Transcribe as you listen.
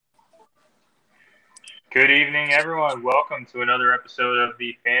Good evening, everyone. Welcome to another episode of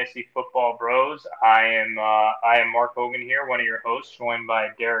the Fantasy Football Bros. I am Mark Hogan here, one of your hosts, joined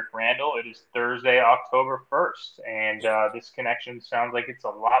by Derek Randall. It is Thursday, October 1st, and this connection sounds like it's a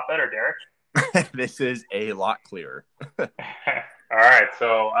lot better, Derek. This is a lot clearer. All right,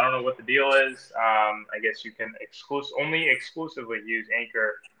 so I don't know what the deal is. I guess you can only exclusively use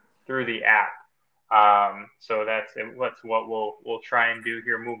Anchor through the app. So that's what we'll try and do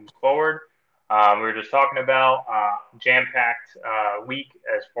here moving forward. We were just talking about jam-packed week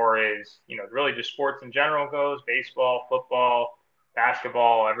as far as really just sports in general goes: baseball, football,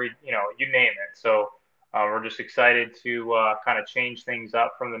 basketball, you name it. So we're just excited to kind of change things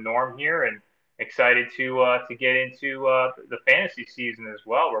up from the norm here, and excited to get into the fantasy season as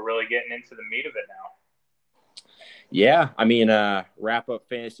well. We're really getting into the meat of it now. Yeah, wrap up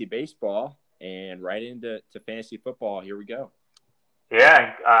fantasy baseball and right into fantasy football. Here we go.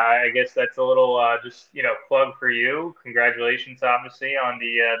 Yeah, I guess that's a little just plug for you. Congratulations, obviously, on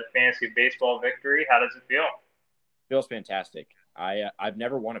the fantasy baseball victory. How does it feel? Feels fantastic. I've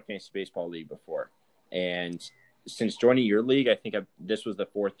never won a fantasy baseball league before, and since joining your league, I think this was the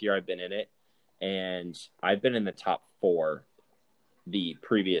fourth year I've been in it, and I've been in the top four the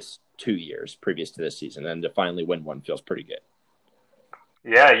previous 2 years previous to this season, and to finally win one feels pretty good.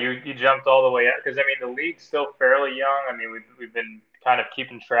 Yeah, you jumped all the way up because the league's still fairly young. We've been kind of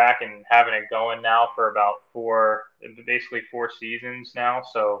keeping track and having it going now for about basically 4 seasons now.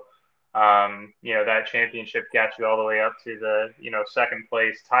 So, that championship got you all the way up to the second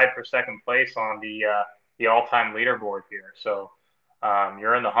place, tied for second place on the all-time leaderboard here. So,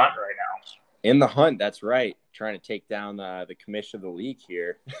 you're in the hunt right now. In the hunt, that's right. Trying to take down the commission of the league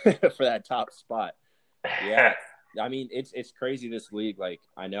here for that top spot. Yeah. It's crazy, this league. Like,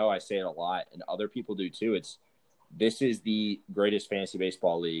 I know I say it a lot, and other people do too. This is the greatest fantasy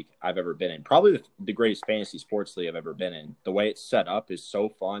baseball league I've ever been in. Probably the greatest fantasy sports league I've ever been in. The way it's set up is so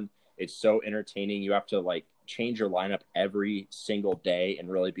fun. It's so entertaining. You have to change your lineup every single day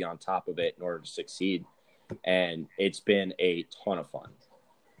and really be on top of it in order to succeed. And it's been a ton of fun.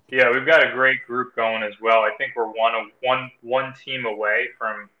 Yeah, we've got a great group going as well. I think we're one team away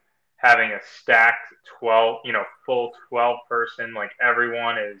from having a stacked 12, full 12 person. Like,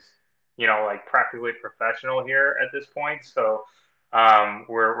 everyone is, practically professional here at this point. So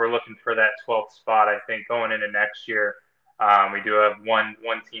we're looking for that 12th spot. I think going into next year, we do have one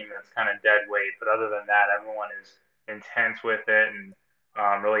team that's kind of dead weight, but other than that, everyone is intense with it and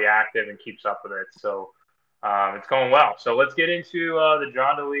really active and keeps up with it. So it's going well. So let's get into the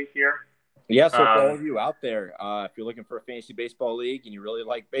John League here. Yeah, so for all of you out there, if you're looking for a fantasy baseball league and you really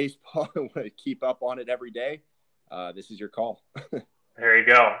like baseball and want to keep up on it every day, this is your call. There you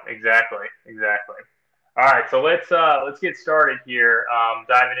go. Exactly. All right, so let's get started here.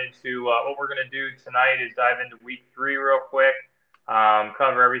 Diving into what we're going to do tonight is dive into week 3 real quick,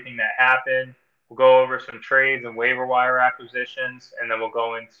 cover everything that happened. We'll go over some trades and waiver wire acquisitions, and then we'll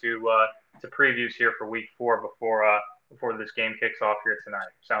go into to previews here for week 4 before this game kicks off here tonight.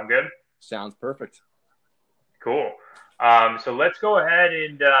 Sound good? Sounds perfect. Cool. So let's go ahead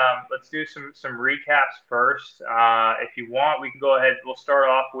and let's do some recaps first. If you want, we can go ahead. We'll start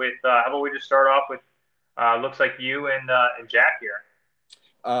off with. How about we just start off with? Looks like you and Jack here.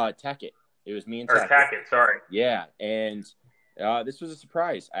 Tackett. It was me and Tackett. Tackett, sorry. Yeah, and this was a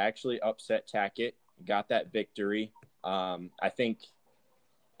surprise. I actually upset Tackett, got that victory. I think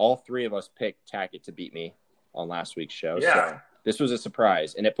all 3 of us picked Tackett to beat me on last week's show. Yeah. So this was a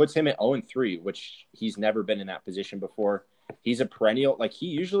surprise, and it puts him at 0-3, which he's never been in that position before. He's a perennial. He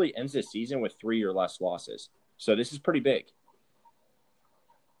usually ends the season with 3 or less losses. So this is pretty big.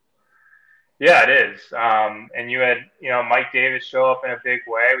 Yeah, it is. And you had, Mike Davis show up in a big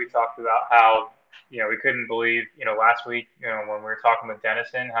way. We talked about how, we couldn't believe, last week, when we were talking with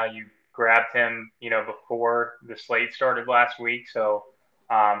Dennison, how you grabbed him, before the slate started last week. So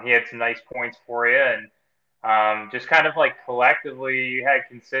he had some nice points for you. And just kind of collectively, you had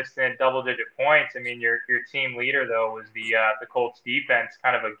consistent double-digit points. Your team leader, though, was the Colts defense,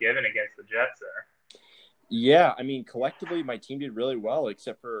 kind of a given against the Jets there. Yeah, collectively, my team did really well,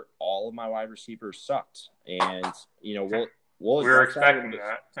 except for all of my wide receivers sucked. And, we were expecting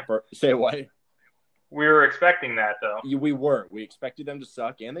that. Say what? We were expecting that, though. We were. We expected them to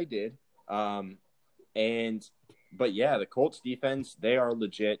suck, and they did. But yeah, the Colts defense, they are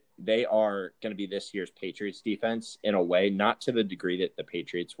legit. They are going to be this year's Patriots defense in a way, not to the degree that the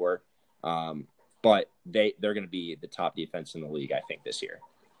Patriots were. But they're going to be the top defense in the league, I think, this year.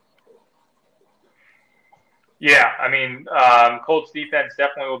 Yeah, Colts defense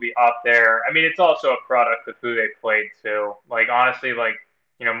definitely will be up there. It's also a product of who they played too. Honestly,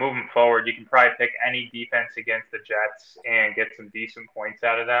 moving forward, you can probably pick any defense against the Jets and get some decent points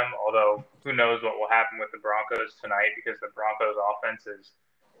out of them. Although, who knows what will happen with the Broncos tonight, because the Broncos offense is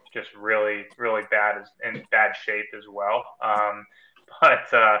just really, really bad, in bad shape as well. But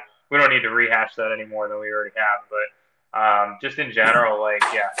we don't need to rehash that any more than we already have. But just in general, like,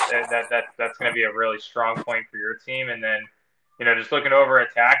 yeah, that's going to be a really strong point for your team. And then, just looking over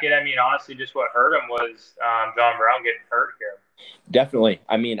attack it, I mean, honestly, just what hurt him was John Brown getting hurt here. Definitely.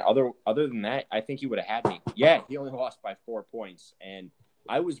 I mean, other than that, I think he would have had me. Yeah, he only lost by 4 points. And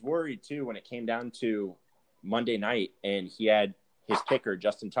I was worried, too, when it came down to Monday night and he had his kicker,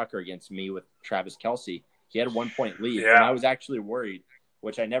 Justin Tucker, against me with Travis Kelce. He had a 1-point lead. Yeah. And I was actually worried,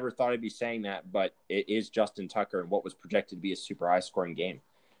 which I never thought I'd be saying that, but it is Justin Tucker and what was projected to be a super high-scoring game.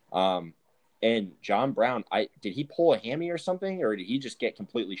 And John Brown, did he pull a hammy or something, or did he just get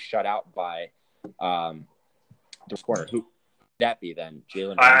completely shut out by the corner? Who would that be then?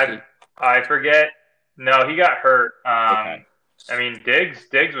 Jalen Ramsey? I forget. No, he got hurt. Okay. I mean, Diggs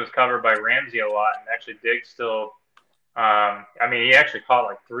was covered by Ramsey a lot, and actually Diggs still he actually caught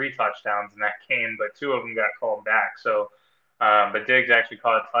like 3 touchdowns in that game, but 2 of them got called back. So, but Diggs actually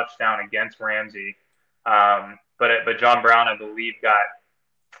caught a touchdown against Ramsey. But John Brown, I believe, got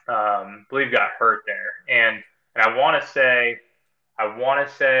hurt there. And I want to say,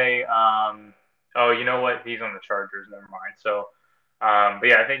 oh, you know what? He's on the Chargers. Never mind. So, but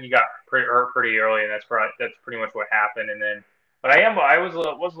yeah, I think he got hurt pretty early, and that's pretty much what happened. And then, but I was a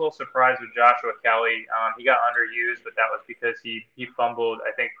little surprised with Joshua Kelly. He got underused, but that was because he fumbled,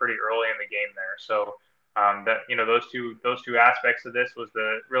 I think, pretty early in the game there. So those two aspects of this was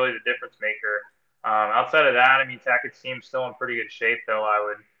really the difference maker. Outside of that, I mean, Tackett's team's still in pretty good shape, though. I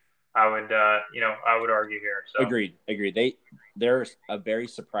would argue here. So. Agreed. They're a very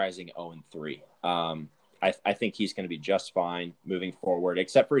surprising 0-3. I think he's going to be just fine moving forward,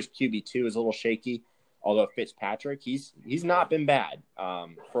 except for his QB2 is a little shaky. Although Fitzpatrick, he's not been bad.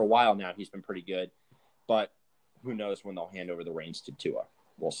 For a while now, he's been pretty good. But who knows when they'll hand over the reins to Tua?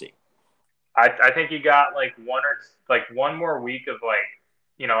 We'll see. I think he got like one more week of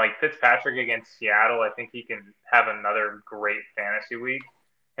like Fitzpatrick against Seattle. I think he can have another great fantasy week,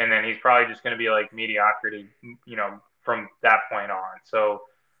 and then he's probably just going to be like mediocrity, from that point on. So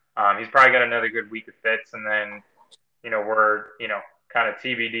he's probably got another good week of Fitz, and then we're kind of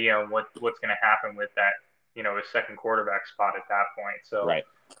TBD on what's going to happen with that, his second quarterback spot at that point. So, right.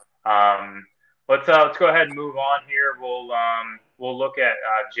 Let's go ahead and move on here. We'll look at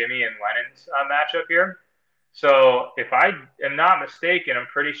Jimmy and Lennon's matchup here. So, if I am not mistaken, I'm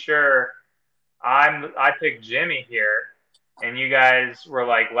pretty sure I picked Jimmy here, and you guys were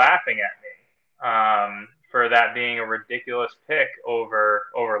like laughing at me for that being a ridiculous pick over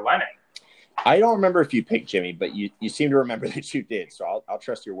Lennon. I don't remember if you picked Jimmy, but you seem to remember that you did, so I'll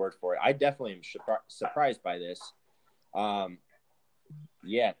trust your word for it. I definitely am surprised by this.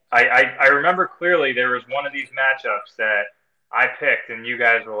 Yeah. I remember clearly there was one of these matchups that I picked, and you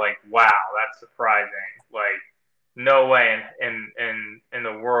guys were like, wow, that's surprising. Like, no way in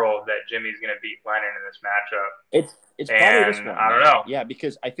the world that Jimmy's going to beat Lennon in this matchup. It's probably this one. I don't know. Yeah,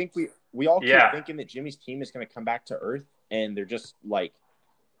 because I think we all keep thinking that Jimmy's team is going to come back to earth, and they're just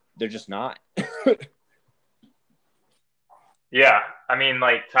not. Yeah, I mean,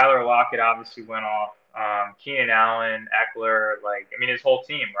 like Tyler Lockett obviously went off. Keenan Allen, Eckler, his whole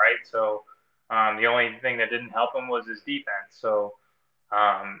team, right? So the only thing that didn't help him was his defense. So,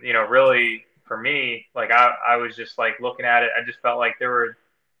 really for me, like I was just like looking at it. I just felt like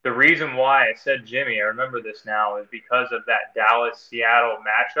the reason why I said Jimmy, I remember this now, is because of that Dallas-Seattle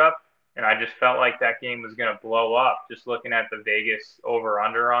matchup. And I just felt like that game was going to blow up, just looking at the Vegas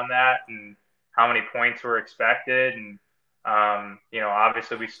over-under on that and how many points were expected. And,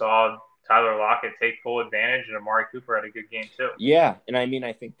 obviously we saw Tyler Lockett take full advantage, and Amari Cooper had a good game too. Yeah, and I mean,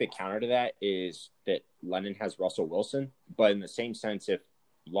 I think the counter to that is that Lennon has Russell Wilson. But in the same sense, if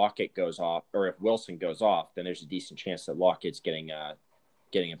Lockett goes off, or if Wilson goes off, then there's a decent chance that Lockett's getting a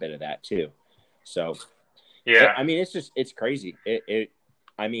bit of that too. So, yeah, I mean, it's crazy.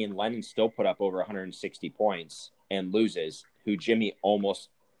 Lennon still put up over 160 points and loses, who Jimmy almost,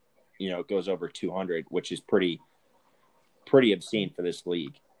 goes over 200, which is pretty obscene for this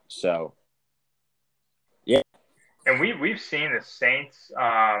league. So, yeah. And we've seen the Saints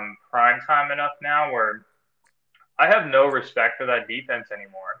prime time enough now where I have no respect for that defense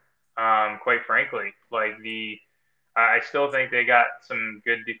anymore. Quite frankly, I still think they got some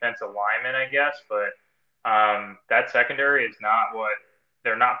good defensive linemen, I guess, but that secondary is not what.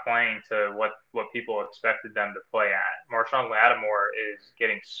 They're not playing to what people expected them to play at. Marshawn Lattimore is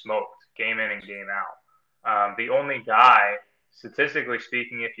getting smoked game in and game out. The only guy statistically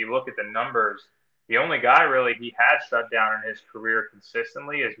speaking, if you look at the numbers, the only guy really he has shut down in his career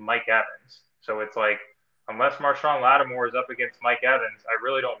consistently is Mike Evans. So it's like, unless Marshawn Lattimore is up against Mike Evans, I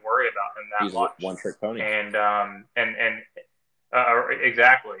really don't worry about him that He's a much. one-trick pony.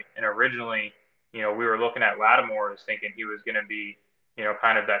 Exactly. And originally, we were looking at Lattimore as thinking he was going to be,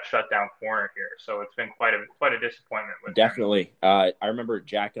 kind of that shutdown corner here. So it's been quite a disappointment with Definitely. him. I remember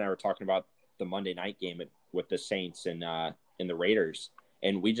Jack and I were talking about the Monday night game with the Saints and the Raiders,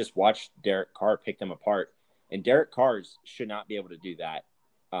 and we just watched Derek Carr pick them apart. And Derek Carr should not be able to do that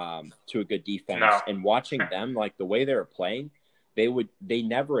to a good defense. No. And watching them, like the way they were playing, they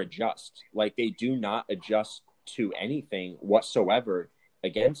never adjust. Like they do not adjust to anything whatsoever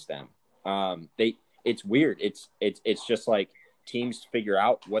against them. It's weird. It's just like teams figure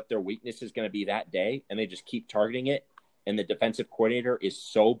out what their weakness is going to be that day, and they just keep targeting it. And the defensive coordinator is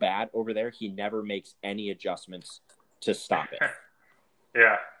so bad over there, he never makes any adjustments to stop it.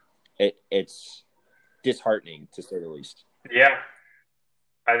 Yeah. It's disheartening, to say the least. Yeah.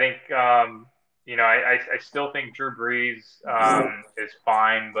 I think, I still think Drew Brees is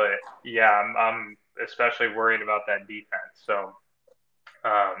fine, but yeah, I'm especially worried about that defense. So,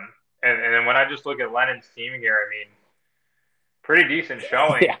 and then when I just look at Lennon's team here, I mean, pretty decent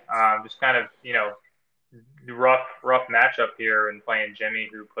showing. Yeah. Just kind of, rough matchup here and playing Jimmy,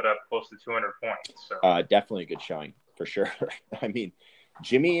 who put up close to 200 points. So definitely a good showing for sure. I mean,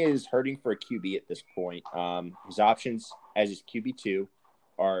 Jimmy is hurting for a QB at this point. His options as his QB2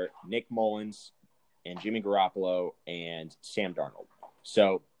 are Nick Mullins and Jimmy Garoppolo and Sam Darnold.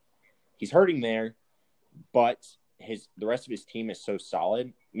 So he's hurting there, but the rest of his team is so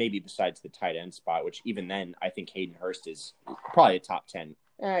solid, maybe besides the tight end spot, which even then I think Hayden Hurst is probably a top 10.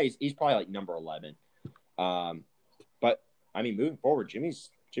 He's probably like number 11. But I mean, moving forward, Jimmy's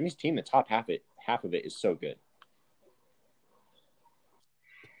team, the top half of it is so good.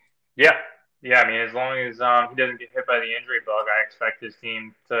 Yeah. I mean, as long as he doesn't get hit by the injury bug, I expect his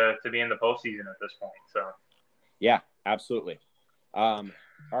team to be in the postseason at this point. So, yeah, absolutely. All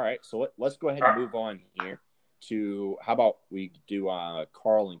right, so let's go ahead and move on here to how about we do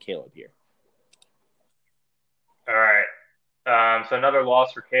Carl and Caleb here. All right. So another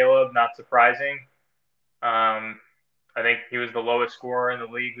loss for Caleb, not surprising. I think he was the lowest scorer in the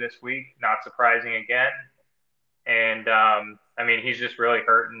league this week, not surprising again. And I mean, he's just really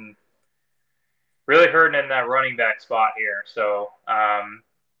hurting in that running back spot here. So,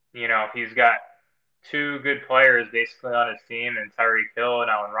 he's got two good players basically on his team, and Tyreek Hill and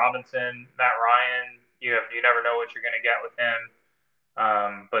Allen Robinson. Matt Ryan, you never know what you're going to get with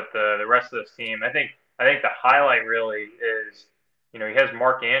him. But the rest of this team, I think the highlight really is, he has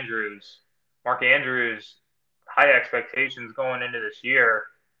Mark Andrews. Mark Andrews, high expectations going into this year,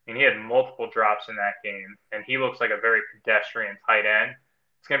 and he had multiple drops in that game, and he looks like a very pedestrian tight end.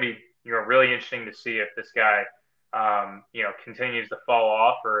 It's going to be really interesting to see if this guy continues to fall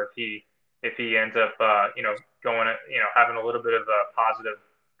off, or if he ends up going having a little bit of a positive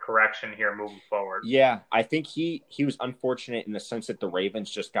correction here moving forward. Yeah, I think he was unfortunate in the sense that the Ravens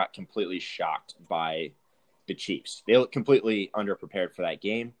just got completely shocked by the Chiefs. They looked completely underprepared for that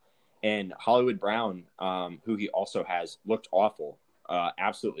game. And Hollywood Brown, who he also has, looked awful,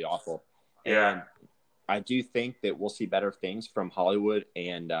 absolutely awful. Yeah. And I do think that we'll see better things from Hollywood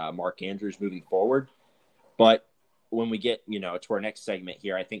and Mark Andrews moving forward. But when we get, to our next segment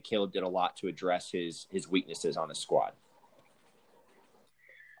here, I think Caleb did a lot to address his weaknesses on his squad.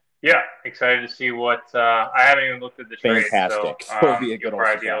 Yeah, excited to see what I haven't even looked at the trade. Fantastic. So It'll be a good you'll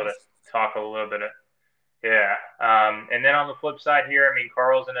probably be able to talk a little bit of. Yeah. And then on the flip side here, I mean,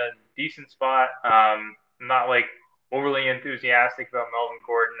 Carl's in a decent spot. I'm not like overly enthusiastic about Melvin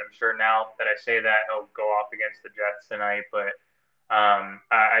Gordon. I'm sure now that I say that, he'll go off against the Jets tonight. But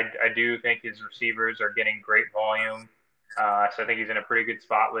I do think his receivers are getting great volume. So I think he's in a pretty good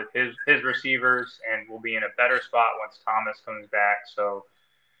spot with his receivers, and will be in a better spot once Thomas comes back. So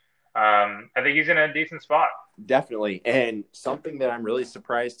I think he's in a decent spot. Definitely. And something that I'm really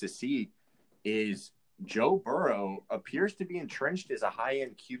surprised to see is Joe Burrow appears to be entrenched as a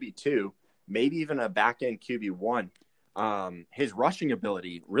high-end QB2, maybe even a back-end QB1. His rushing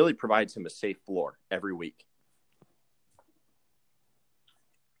ability really provides him a safe floor every week.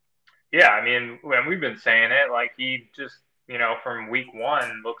 Yeah, I mean, when we've been saying it, like he just, from week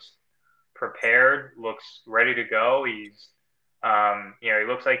one looks prepared, looks ready to go. He's, he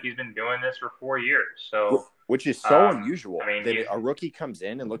looks like he's been doing this for 4 years. So, which is so unusual. I mean, that a rookie comes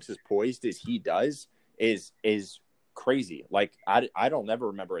in and looks as poised as he does is crazy. Like I don't ever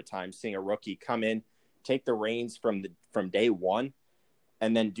remember a time seeing a rookie come in, take the reins from day one,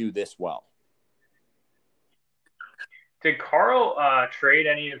 and then do this well. Did Carl trade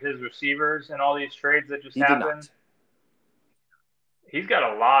any of his receivers in all these trades that just He did happened? not. He's got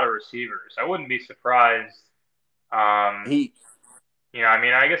a lot of receivers. I wouldn't be surprised. Um, He I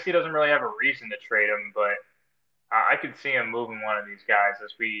mean, I guess he doesn't really have a reason to trade him, but I could see him moving one of these guys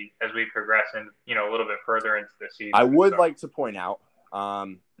as we progress and a little bit further into the I season. would So like to point out,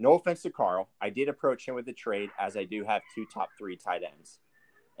 no offense to Carl, I did approach him with a trade as I do have 2 top 3 tight ends.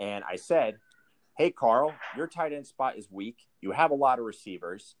 And I said, hey, Carl, your tight end spot is weak. You have a lot of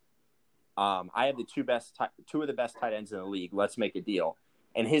receivers. I have the two of the best tight ends in the league. Let's make a deal.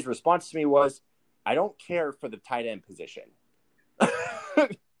 And his response to me was, I don't care for the tight end position.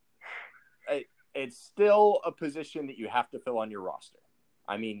 It's still a position that you have to fill on your roster.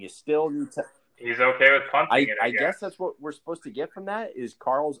 I mean, you still need to. he's okay with punting it. I guess that's what we're supposed to get from that is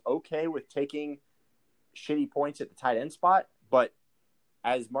Carl's okay with taking shitty points at the tight end spot. But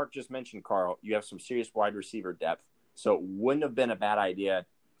as Mark just mentioned, Carl, you have some serious wide receiver depth. So it wouldn't have been a bad idea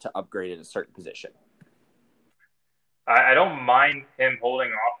to upgrade at a certain position. I don't mind him holding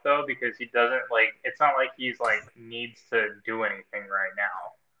off though because he doesn't it's not like he's needs to do anything right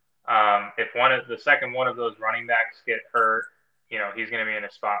now. If the second one of those running backs get hurt, he's going to be in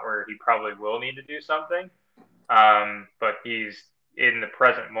a spot where he probably will need to do something. But he's in the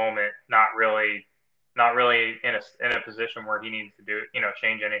present moment not really in a position where he needs to do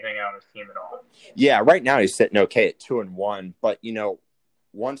change anything on his team at all. Yeah, right now he's sitting okay at 2-1, but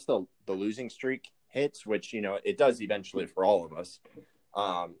once the losing streak hits, which it does eventually for all of us,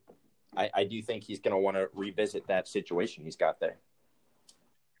 I do think he's going to want to revisit that situation he's got there.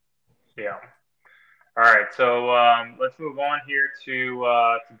 Yeah. All right, so let's move on here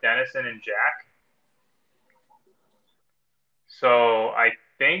to Dennison and Jack. So I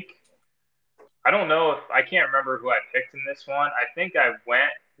don't know if I can't remember who I picked in this one. I think I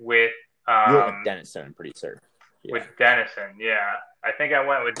went with you went with Dennison, I'm pretty certain. Yeah. With Dennison, yeah. I think I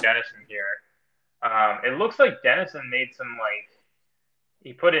went with Dennison here. It looks like Dennison made some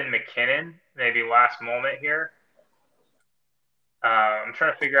he put in McKinnon maybe last moment here. I'm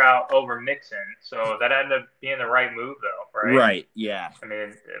trying to figure out over Mixon. So that ended up being the right move, though, right? Right, yeah. I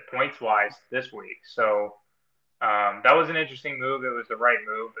mean, points-wise this week. So that was an interesting move. It was the right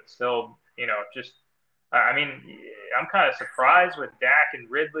move, but still, I mean, I'm kind of surprised with Dak and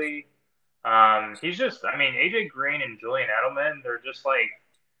Ridley. He's just, I mean, AJ Green and Julian Edelman, they're just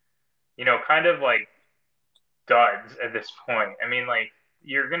kind of duds at this point. I mean,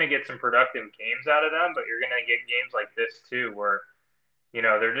 you're going to get some productive games out of them, but you're going to get games like this too, where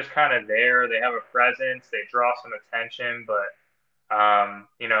they're just kind of there. They have a presence. They draw some attention, but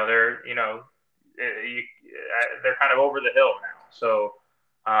they're kind of over the hill now. So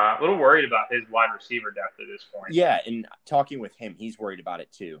a little worried about his wide receiver depth at this point. Yeah, and talking with him, he's worried about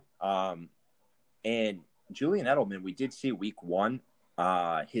it too. And Julian Edelman, we did see week 1,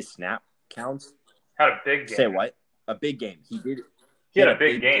 his snap counts. Had a big game. Say what? A big game. He had a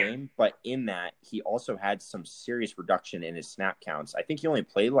big game. But in that, he also had some serious reduction in his snap counts. I think he only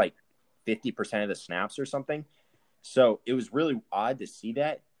played 50% of the snaps or something. So it was really odd to see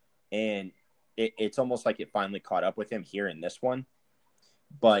that. And it's almost like it finally caught up with him here in this one.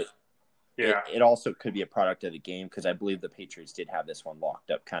 But yeah, it also could be a product of the game because I believe the Patriots did have this one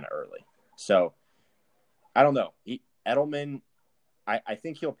locked up kind of early. So I don't know. Edelman, I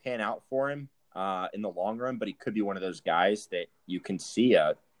think he'll pan out for him in the long run, but he could be one of those guys that you can see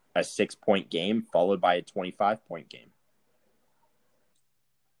a 6-point game followed by a 25-point game.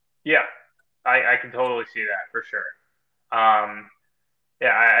 Yeah, I can totally see that for sure. Yeah,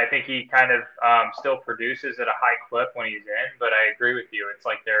 I think he kind of still produces at a high clip when he's in, but I agree with you. It's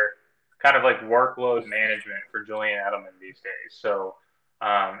they're kind of workload management for Julian Edelman these days. So,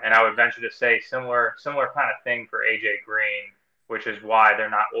 and I would venture to say similar kind of thing for AJ Green, which is why they're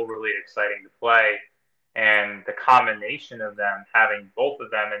not overly exciting to play. And the combination of them, having both of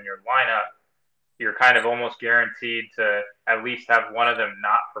them in your lineup, you're kind of almost guaranteed to at least have one of them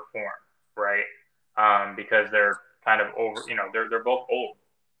not perform, right? Because they're kind of over, they're both old,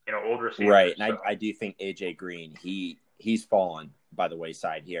 old receivers. Right, and so. I do think AJ Green, he's fallen by the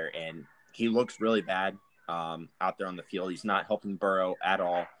wayside here, and he looks really bad out there on the field. He's not helping Burrow at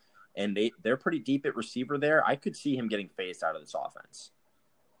all, and they're pretty deep at receiver there. I could see him getting phased out of this offense.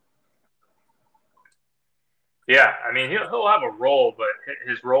 Yeah, I mean, he'll have a role, but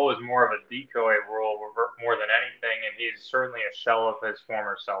his role is more of a decoy role more than anything, and he's certainly a shell of his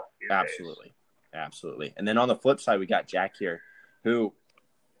former self these days. Absolutely. And then on the flip side, we got Jack here, who,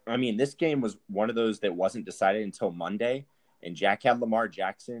 I mean, this game was one of those that wasn't decided until Monday, and Jack had Lamar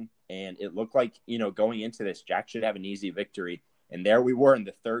Jackson, and it looked like, going into this, Jack should have an easy victory. And there we were in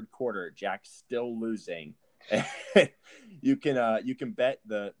the third quarter, Jack still losing You can bet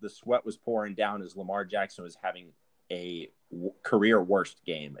the sweat was pouring down as Lamar Jackson was having a career worst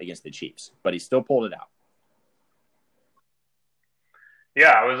game against the Chiefs, but he still pulled it out.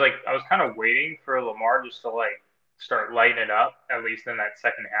 Yeah, I was kind of waiting for Lamar just to like start lighting it up at least in that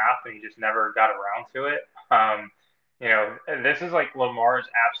second half, and he just never got around to it. And this is like Lamar's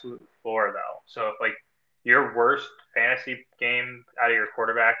absolute floor though. So if like your worst fantasy game out of your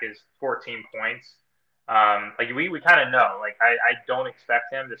quarterback is 14 points, like we kind of know. Like I don't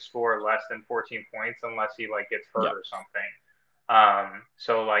expect him to score less than 14 points unless he like gets hurt Yep. or something.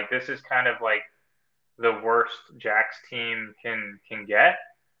 So like this is kind of like the worst Jack's team can get.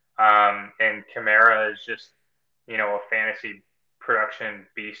 And Kamara is just a fantasy production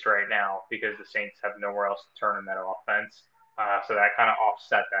beast right now because the Saints have nowhere else to turn in that offense. So that kind of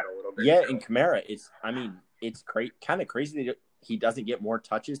offset that a little bit. Yeah, too. and Kamara, it's kind of crazy that he doesn't get more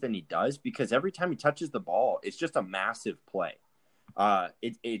touches than he does because every time he touches the ball, it's just a massive play.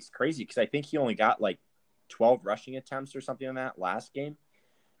 It's crazy because I think he only got like 12 rushing attempts or something on that last game,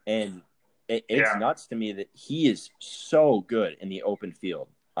 and it's nuts to me that he is so good in the open field.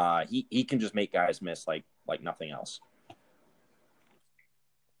 He can just make guys miss like nothing else.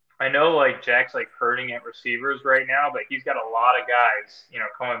 I know like Jack's like hurting at receivers right now, but he's got a lot of guys,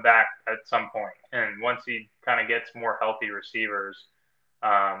 coming back at some point. And once he kind of gets more healthy receivers,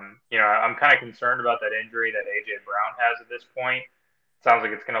 I'm kind of concerned about that injury that AJ Brown has at this point. Sounds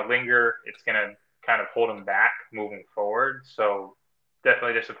like it's going to linger. It's going to kind of hold him back moving forward. So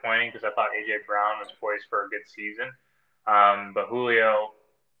definitely disappointing because I thought AJ Brown was poised for a good season. But Julio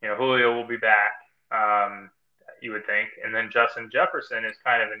will be back. You would think. And then Justin Jefferson is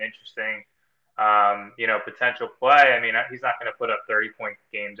kind of an interesting, potential play. I mean, he's not going to put up 30-point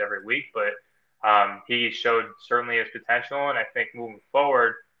games every week, but he showed certainly his potential. And I think moving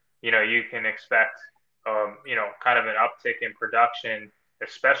forward, you can expect, kind of an uptick in production,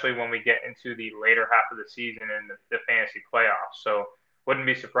 especially when we get into the later half of the season and the fantasy playoffs. So wouldn't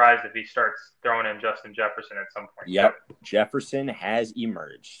be surprised if he starts throwing in Justin Jefferson at some point. Yep. Jefferson has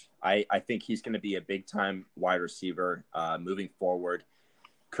emerged. I think he's going to be a big-time wide receiver moving forward.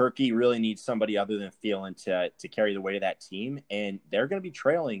 Kirky really needs somebody other than Thielen to carry the weight of that team, and they're going to be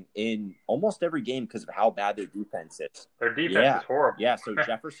trailing in almost every game because of how bad their defense is. Their defense is horrible. Yeah, so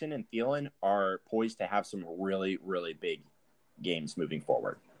Jefferson and Thielen are poised to have some really, really big games moving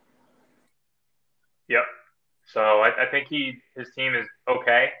forward. Yep. So I think his team is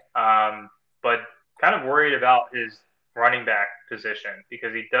okay, but kind of worried about his running back position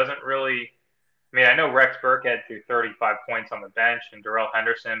because he doesn't really. I mean, I know Rex Burkhead threw 35 points on the bench and Darrell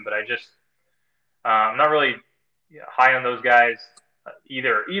Henderson, but I'm not really high on those guys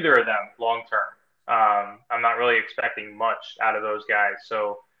either of them long term. I'm not really expecting much out of those guys.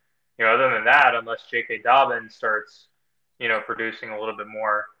 So, other than that, unless J.K. Dobbins starts, producing a little bit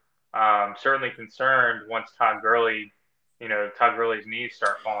more, certainly concerned once Todd Gurley's knees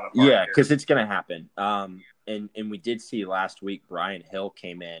start falling apart. Yeah, because it's going to happen. And we did see last week Brian Hill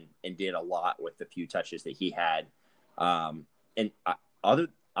came in and did a lot with the few touches that he had.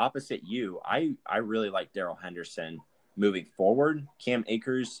 Opposite you, I really like Darrell Henderson moving forward. Cam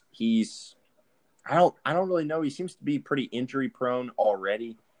Akers, I don't really know. He seems to be pretty injury prone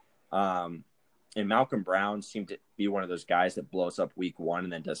already. And Malcolm Brown seemed to be one of those guys that blows up week one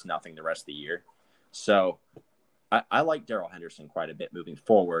and then does nothing the rest of the year. So I like Darrell Henderson quite a bit moving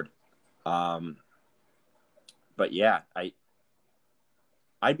forward. But yeah,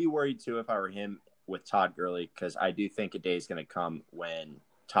 I'd be worried too if I were him with Todd Gurley because I do think a day is going to come when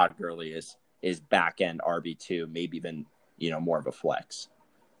Todd Gurley is back end RB2, maybe even more of a flex.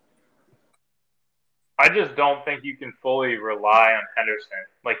 I just don't think you can fully rely on Henderson.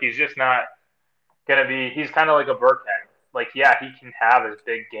 Like he's just not going to be. He's kind of like a Burkhead. Like yeah, he can have his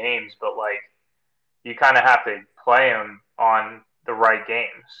big games, but like you kind of have to play him on the right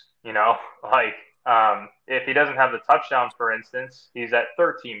games. Like. If he doesn't have the touchdowns, for instance, he's at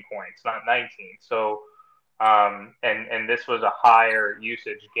 13 points, not 19. So, and this was a higher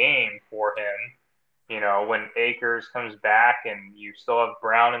usage game for him. When Akers comes back and you still have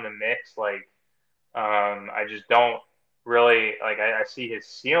Brown in the mix, like, I just don't really like. I see his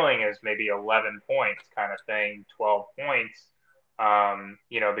ceiling as maybe 11 points, kind of thing, 12 points.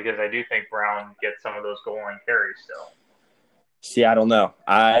 Because I do think Brown gets some of those goal line carries still. See, I don't know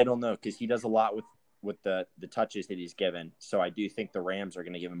because he does a lot with the touches that he's given. So I do think the Rams are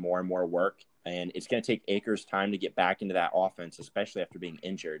going to give him more and more work, and it's going to take Akers time to get back into that offense, especially after being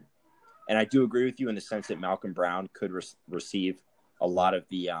injured. And I do agree with you in the sense that Malcolm Brown could receive a lot of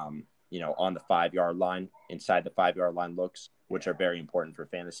the, on the 5-yard line, inside the 5-yard line looks, which are very important for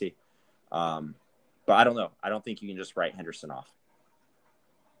fantasy. But I don't know. I don't think you can just write Henderson off.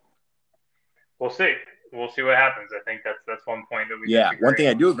 We'll see. We'll see what happens. I think that's one point that we disagree one thing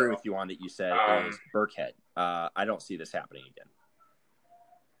I do on, agree with you on that you said is Burkhead. I don't see this happening again.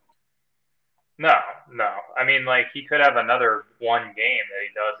 No. I mean, like, he could have another one game that he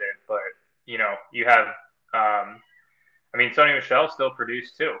does it, but you have. I mean, Sony Michel still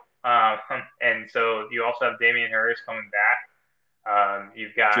produced too, and so you also have Damian Harris coming back.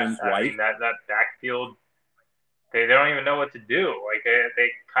 You've got James White. I mean, that backfield. They don't even know what to do. Like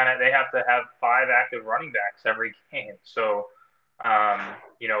they have to have 5 active running backs every game. So,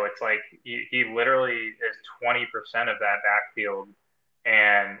 it's like he literally is 20% of that backfield,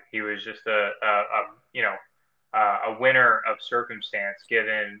 and he was just a winner of circumstance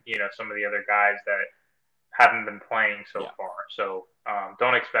given some of the other guys that haven't been playing so far. So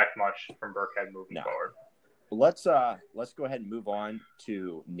don't expect much from Burkhead moving forward. Let's go ahead and move on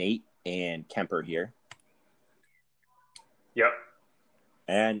to Nate and Kemper here. Yep.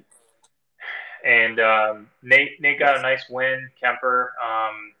 And Nate got a nice win. Kemper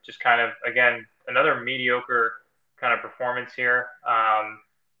just kind of, again, another mediocre kind of performance here. I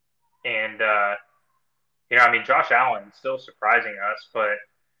mean, Josh Allen still surprising us, but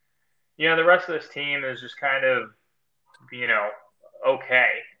the rest of this team is just kind of okay,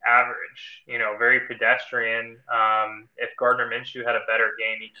 average, very pedestrian. If Gardner Minshew had a better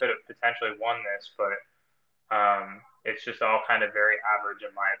game, he could have potentially won this, but it's just all kind of very average in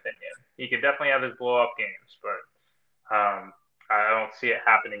my opinion. He could definitely have his blow up games, but I don't see it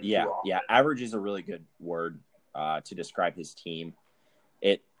happening too often. Yeah, average is a really good word to describe his team.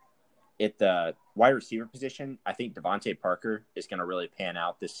 At the wide receiver position, I think Devontae Parker is going to really pan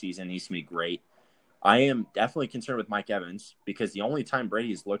out this season. He's going to be great. I am definitely concerned with Mike Evans because the only time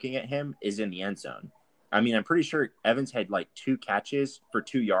Brady is looking at him is in the end zone. I mean, I'm pretty sure Evans had like 2 catches for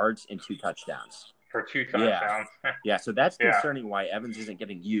 2 yards and 2 touchdowns. For 2 touchdowns. Yeah, so that's concerning why Evans isn't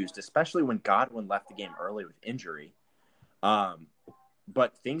getting used, especially when Godwin left the game early with injury.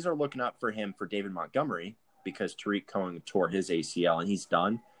 But things are looking up for him for David Montgomery because Tariq Cohen tore his ACL and he's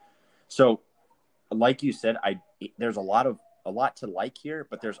done. So, like you said, there's a lot to like here,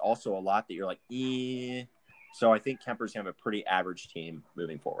 but there's also a lot that you're like, eh. So I think Kemper's going to have a pretty average team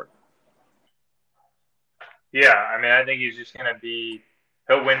moving forward. Yeah, I mean, I think he's just going to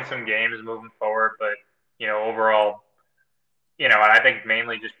he'll win some games moving forward, but, overall, and I think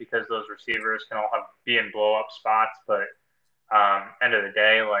mainly just because those receivers can all be in blow-up spots, but end of the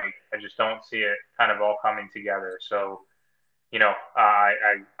day, like, I just don't see it kind of all coming together. So,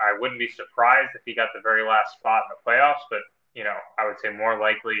 I wouldn't be surprised if he got the very last spot in the playoffs, but, I would say more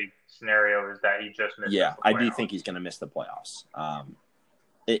likely scenario is that he just missed the playoffs. I do think he's going to miss the playoffs.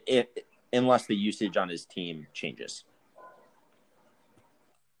 Unless the usage on his team changes.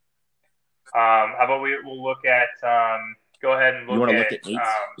 How about we'll look at go ahead and look at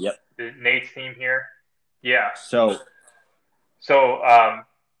Nate's? Nate's team here. Yeah. So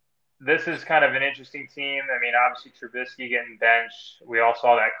this is kind of an interesting team. I mean, obviously Trubisky getting benched. We all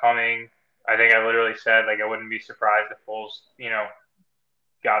saw that coming. I think I literally said, like, I wouldn't be surprised if Foles,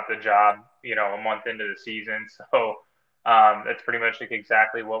 got the job, a month into the season. So that's pretty much like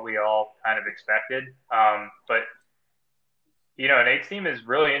exactly what we all kind of expected. But Nate's team is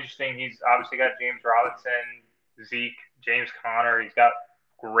really interesting. He's obviously got James Robinson, Zeke, James Conner. He's got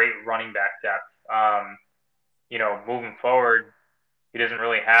great running back depth. Moving forward, he doesn't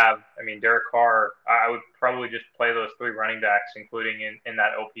really have. I mean, Derek Carr. I would probably just play those 3 running backs, including in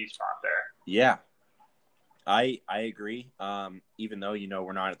that OP spot there. Yeah, I agree. Even though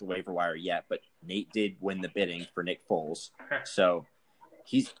we're not at the waiver wire yet, but Nate did win the bidding for Nick Foles, so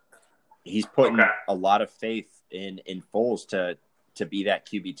he's putting a lot of faith in Foles to be that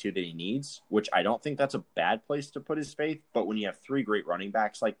QB2 that he needs, which I don't think that's a bad place to put his faith. But when you have 3 great running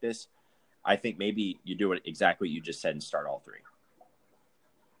backs like this, I think maybe you do it exactly what you just said and start all 3.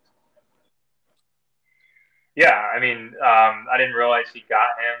 Yeah, I mean, I didn't realize he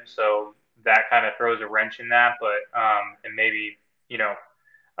got him, so that kind of throws a wrench in that. But and maybe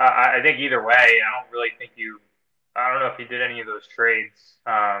I think either way, I don't really think I don't know if he did any of those trades,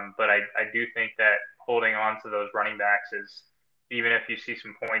 but I do think that holding on to those running backs is, even if you see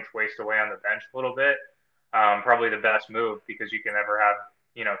some points waste away on the bench a little bit, probably the best move because you can never have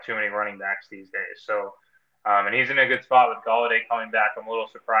too many running backs these days. So, and he's in a good spot with Golladay coming back. I'm a little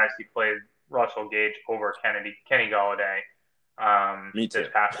surprised he played Russell Gage over Kenny Golladay. Me too. This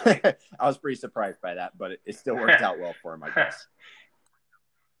past week. I was pretty surprised by that, but it still worked out well for him, I guess.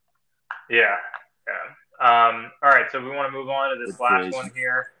 Yeah. All right, so we want to move on to this last one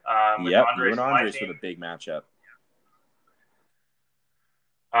here. Andres, Andres with a big matchup.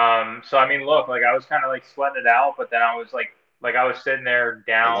 So I mean, look, like I was kind of like sweating it out, but then I was like I was sitting there A lot.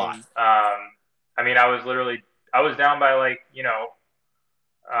 down. I mean, I was down by like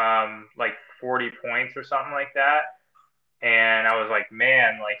 40 points or something like that. And I was like,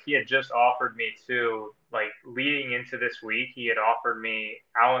 man, like he had just offered me too, like leading into this week, he had offered me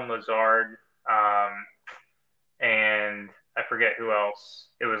Alan Lazard, um, and I forget who else.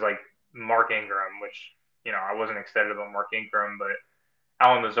 It was like Mark Ingram, which, I wasn't excited about Mark Ingram, but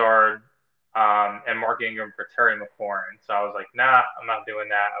Alan Lazard, and Mark Ingram for Terry McLaurin. So I was like, nah, I'm not doing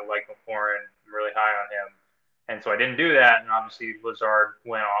that. I like McLaurin. I'm really high on him. And so I didn't do that. And obviously Lazard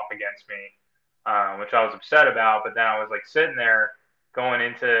went off against me, which I was upset about. But then I was like sitting there going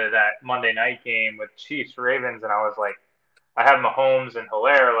into that Monday night game with Chiefs Ravens, and I was like, I have Mahomes and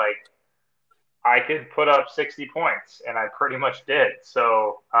Hilaire. Like I could put up 60 points, and I pretty much did.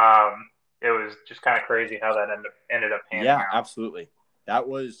 So it was just kind of crazy how that ended up panning Yeah, out. absolutely. That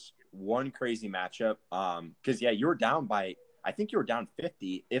was one crazy matchup. Because you were down by, I think you were down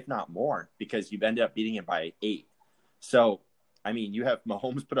 50, if not more, because you've ended up beating it by 8. So, I mean, you have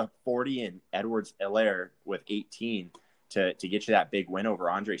Mahomes put up 40 and Edwards-Helaire with 18 to get you that big win over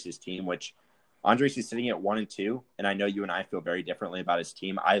Andres' team, which Andres is sitting at 1-2, and I know you and I feel very differently about his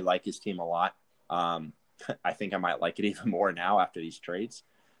team. I like his team a lot. I think I might like it even more now after these trades.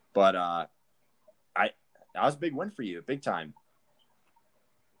 But that was a big win for you, big time.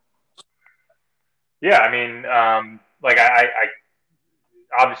 Yeah, I mean, like I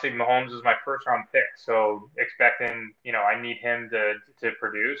obviously Mahomes is my first round pick, so expecting, I need him to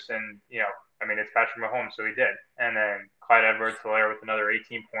produce, and I mean, it's Patrick Mahomes, so he did, and then Clyde Edwards-Helaire with another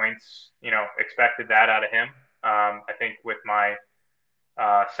 18 points, expected that out of him. I think with my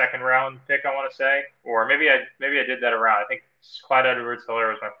second round pick, I want to say, or maybe I did that around. I think Clyde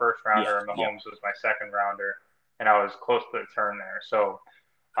Edwards-Helaire was my first Yeah, rounder, and yeah. Mahomes was my second rounder, and I was close to the turn there. So,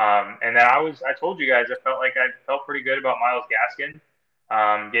 and then I told you guys, I felt pretty good about Myles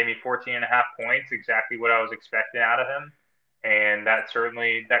Gaskin. Gave me 14 and a half points, exactly what I was expecting out of him, and that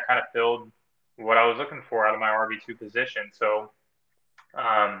kind of filled what I was looking for out of my RB2 position. So,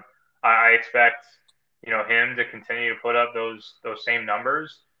 I expect him to continue to put up those same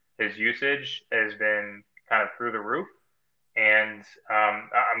numbers. His usage has been kind of through the roof, and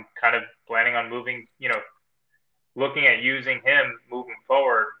I'm kind of planning on looking at using him moving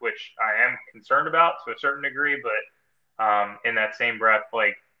forward, which I am concerned about to a certain degree, but in that same breath,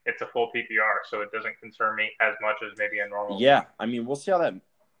 like it's a full PPR, so it doesn't concern me as much as maybe a normal Yeah, league. I mean, we'll see how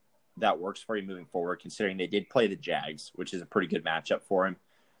that works for you moving forward, considering they did play the Jags, which is a pretty good matchup for him.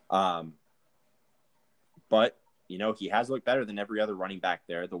 But, he has looked better than every other running back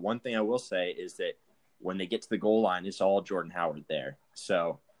there. The one thing I will say is that when they get to the goal line, it's all Jordan Howard there.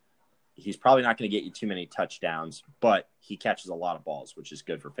 So he's probably not going to get you too many touchdowns, but he catches a lot of balls, which is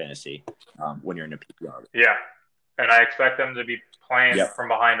good for fantasy when you're in a PPR. Yeah, and I expect them to be playing Yep. from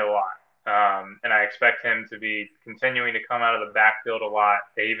behind a lot. And I expect him to be continuing to come out of the backfield a lot.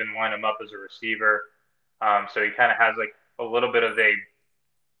 They even line him up as a receiver. So he kind of has like a little bit of a,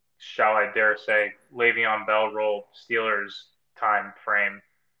 shall I dare say, Le'Veon Bell role Steelers time frame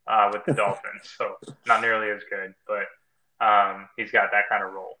with the Dolphins. So not nearly as good, but he's got that kind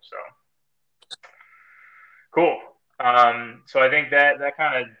of role. So cool. So I think that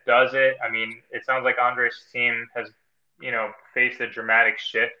kind of does it. I mean, it sounds like Andres' team has, faced a dramatic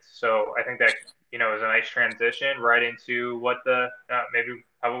shift. So I think that, is a nice transition right into what maybe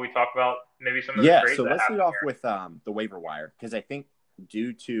how about we talk about maybe some of the Yeah, trades so that let's lead happened off here. with the waiver wire, because I think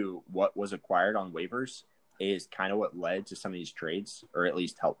due to what was acquired on waivers is kind of what led to some of these trades, or at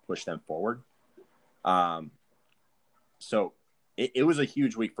least helped push them forward. So it was a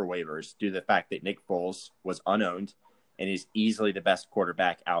huge week for waivers due to the fact that Nick Foles was unowned and is easily the best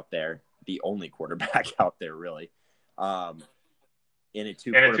quarterback out there, the only quarterback out there, really, in a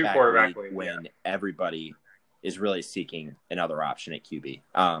two quarterback league when everybody is really seeking another option at QB.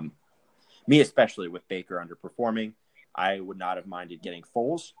 Me especially, with Baker underperforming, I would not have minded getting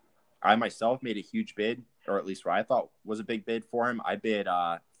Foles. I myself made a huge bid, or at least what I thought was a big bid for him. I bid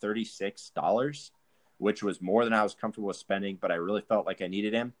 $36, which was more than I was comfortable with spending, but I really felt like I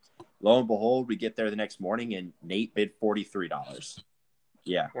needed him. Lo and behold, we get there the next morning, and Nate bid $43.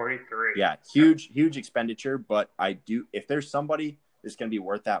 Yeah. 43. Yeah, huge expenditure, but if there's somebody that's going to be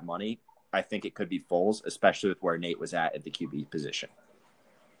worth that money, I think it could be Foles, especially with where Nate was at the QB position.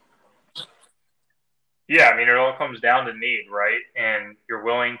 Yeah, I mean, it all comes down to need, right? And you're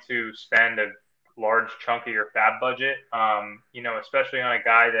willing to spend a large chunk of your fab budget, especially on a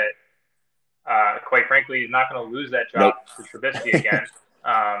guy that, quite frankly, is not going to lose that job Nope. to Trubisky again.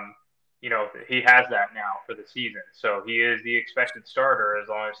 he has that now for the season. So he is the expected starter as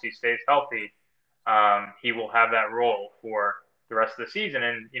long as he stays healthy. He will have that role for the rest of the season.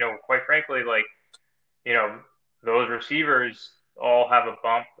 And, quite frankly, like, you know, those receivers all have a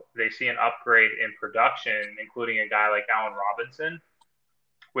bump. They see an upgrade in production, including a guy like Allen Robinson,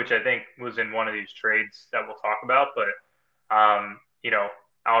 which I think was in one of these trades that we'll talk about. But,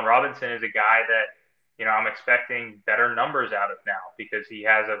 Allen Robinson is a guy that, I'm expecting better numbers out of now because he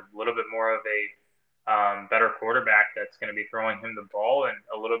has a little bit more of a better quarterback that's going to be throwing him the ball and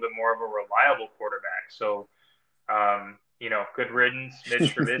a little bit more of a reliable quarterback. So, good riddance,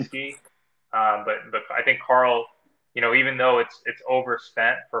 Mitch Trubisky. But I think Carl, even though it's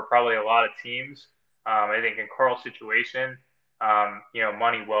overspent for probably a lot of teams, I think in Carl's situation,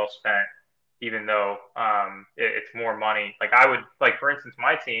 money well spent, even though it's more money. Like I would, like for instance,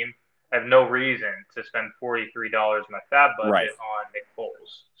 my team, I have no reason to spend $43 in my fab budget on Nick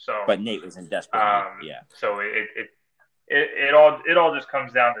Foles. So, but Nate was in desperate need. Yeah. So it all just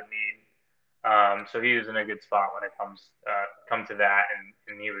comes down to need. So he was in a good spot when it come to that,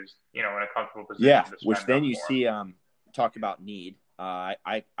 and he was in a comfortable position. Yeah, which then you see talk about need.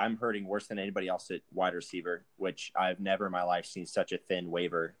 I'm hurting worse than anybody else at wide receiver, which I've never in my life seen such a thin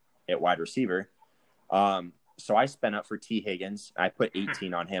waiver at wide receiver. So I spent up for T. Higgins. I put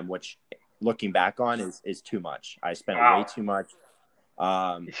 18 on him, which looking back on is too much. I spent way too much.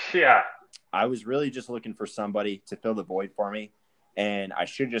 Yeah. I was really just looking for somebody to fill the void for me, and I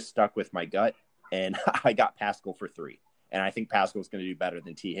should have just stuck with my gut, and I got Pascal for 3. And I think Pascal's going to do better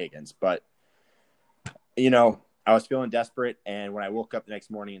than T. Higgins. But, I was feeling desperate, and when I woke up the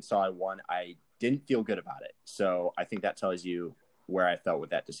next morning and saw I won, I didn't feel good about it. So I think that tells you where I felt with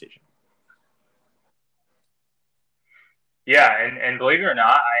that decision. Yeah, and believe it or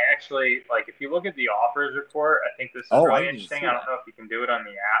not, I actually, like, if you look at the offers report, I think this is really interesting. I don't know if you can do it on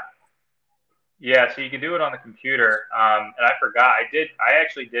the app. Yeah, so you can do it on the computer. And I forgot, I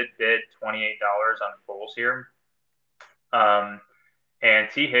actually did bid $28 on Foles here. And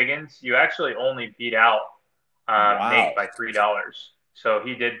T. Higgins, you actually only beat out Nate by $3. So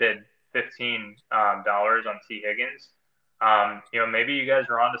he did bid $15 on T. Higgins. Maybe you guys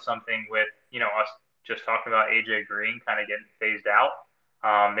are onto something with, us just talking about AJ Green kind of getting phased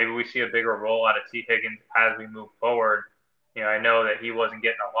out. Maybe we see a bigger role out of T. Higgins as we move forward. I know that he wasn't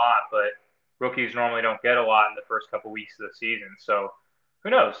getting a lot, but rookies normally don't get a lot in the first couple weeks of the season. So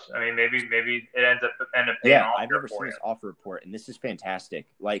who knows? I mean, maybe it ends up paying off. I've never seen this offer report, and this is fantastic.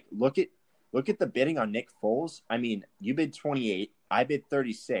 Like, look at the bidding on Nick Foles. I mean, you bid 28, I bid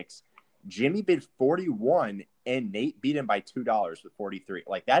 36, Jimmy bid 41, and Nate beat him by $2 with 43.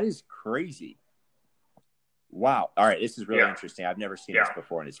 Like, that is crazy. Wow. All right, this is really interesting. I've never seen this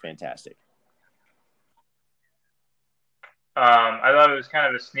before, and it's fantastic. I thought it was kind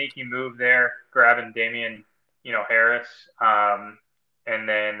of a sneaky move there, grabbing Damian, Harris. And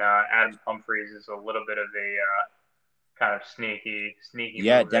then Adam Humphries is a little bit of a kind of sneaky.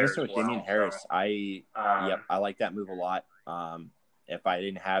 Yeah, Dennis with Damian Harris. So, I like that move a lot. If I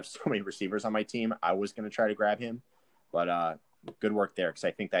didn't have so many receivers on my team, I was going to try to grab him. But good work there because I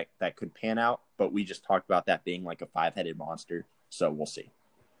think that could pan out. But we just talked about that being like a 5-headed monster. So we'll see.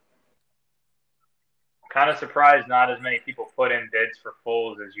 Kind of surprised not as many people put in bids for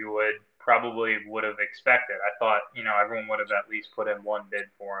Foles as you would have expected. I thought, everyone would have at least put in one bid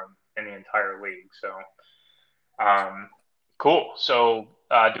for him in the entire league. So, cool. So,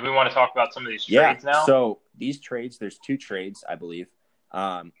 do we want to talk about some of these trades now? So these trades, there's 2 trades, I believe.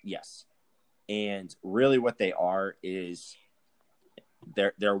 Yes. And really what they are is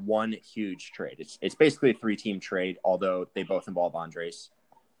they're one huge trade. It's basically a 3-team trade, although they both involve Andres.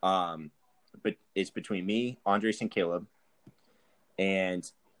 But it's between me, Andres, and Caleb. And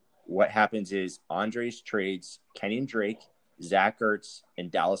what happens is Andres trades Kenyon Drake, Zach Ertz,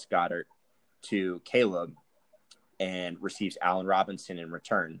 and Dallas Goedert to Caleb and receives Allen Robinson in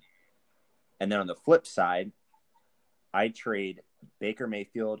return. And then on the flip side, I trade Baker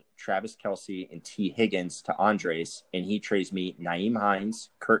Mayfield, Travis Kelce, and T. Higgins to Andres, and he trades me Nyheim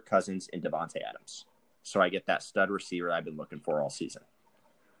Hines, Kirk Cousins, and Devontae Adams. So I get that stud receiver I've been looking for all season.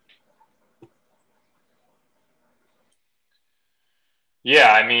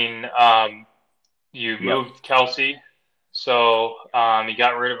 Yeah, I mean, you moved Kelce, so you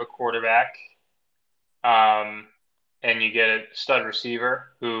got rid of a quarterback, and you get a stud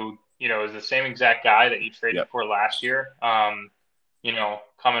receiver who, is the same exact guy that you traded for last year, coming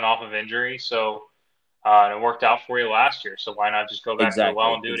off of injury. So it worked out for you last year, so why not just go back to the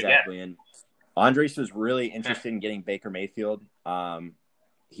well and do it again? And Andres was really interested in getting Baker Mayfield.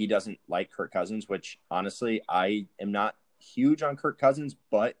 He doesn't like Kirk Cousins, which honestly I am not huge on Kirk Cousins,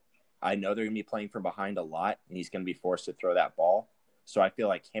 but I know they're going to be playing from behind a lot, and he's going to be forced to throw that ball. So I feel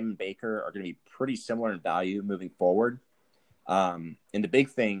like him and Baker are going to be pretty similar in value moving forward. And the big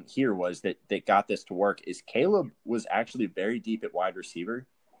thing here was that got this to work is Caleb was actually very deep at wide receiver,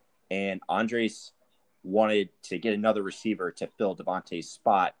 and Andres wanted to get another receiver to fill Devontae's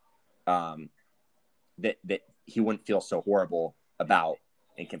spot that he wouldn't feel so horrible about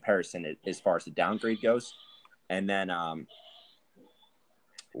in comparison as far as the downgrade goes. And then,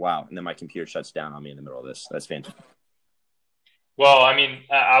 wow, and then my computer shuts down on me in the middle of this. That's fantastic. Well, I mean,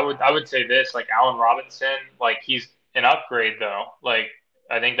 I would say this, like Allen Robinson, like he's an upgrade though. Like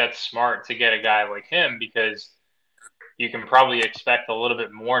I think that's smart to get a guy like him because you can probably expect a little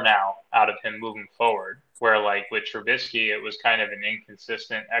bit more now out of him moving forward. Where like with Trubisky, it was kind of an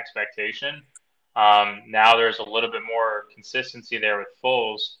inconsistent expectation. Now there's a little bit more consistency there with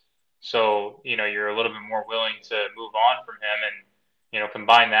Foles. So, you're a little bit more willing to move on from him and,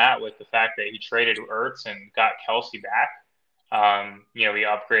 combine that with the fact that he traded Ertz and got Kelce back. He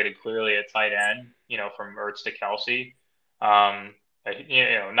upgraded clearly at tight end, from Ertz to Kelce.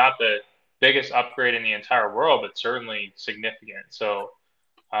 Not the biggest upgrade in the entire world, but certainly significant. So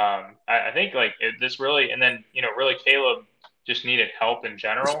I think this really, and then, really Caleb just needed help in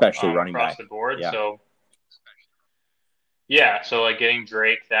general, especially running across back. the board. Yeah. So like getting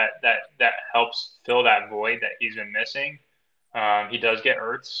Drake, that helps fill that void that he's been missing. He does get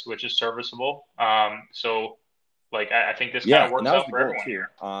Ertz, which is serviceable. So like I think this kind of works out for everyone here.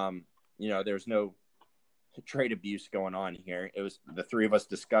 There's no trade abuse going on here. It was the three of us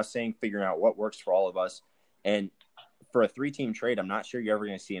discussing, figuring out what works for all of us. And for a 3-team trade, I'm not sure you're ever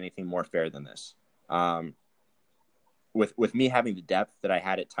going to see anything more fair than this. With me having the depth that I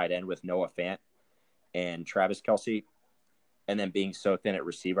had at tight end with Noah Fant and Travis Kelce, and then being so thin at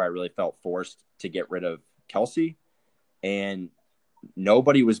receiver, I really felt forced to get rid of Kelce. And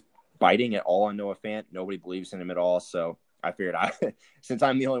nobody was biting at all on Noah Fant. Nobody believes in him at all. So I figured since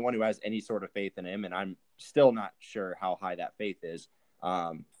I'm the only one who has any sort of faith in him, and I'm still not sure how high that faith is,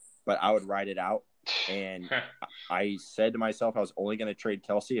 but I would ride it out. And I said to myself, I was only going to trade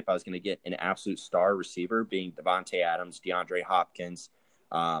Kelce if I was going to get an absolute star receiver, being Devontae Adams, DeAndre Hopkins,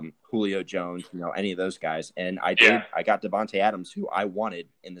 Julio Jones, any of those guys. And I did. Yeah. I got Devontae Adams, who I wanted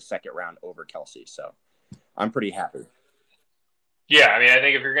in the second round over Kelce. So I'm pretty happy. Yeah, I mean, I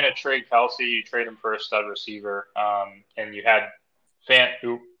think if you're going to trade Kelce, you trade him for a stud receiver. And you had Fant,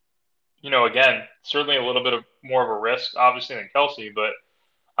 who, again, certainly a little bit of more of a risk, obviously, than Kelce. But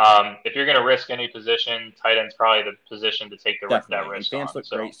if you're going to risk any position, tight end's probably the position to take that risk. And Fant's looked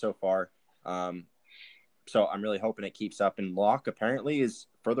great so far. So I'm really hoping it keeps up. And Locke apparently is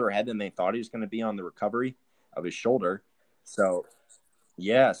further ahead than they thought he was going to be on the recovery of his shoulder. So,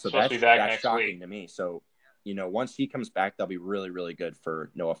 yeah, so that's shocking to me. So, once he comes back, that'll be really, really good for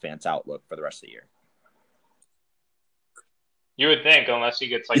Noah Fant's outlook for the rest of the year. You would think, unless he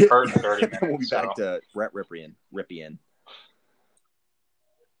gets hurt in 30 minutes. We'll be back to Brett Rypien.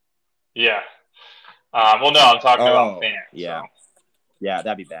 Yeah. Well, no, I'm talking about Fant. Yeah. So. Yeah,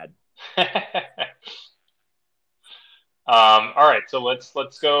 that'd be bad. All right, so let's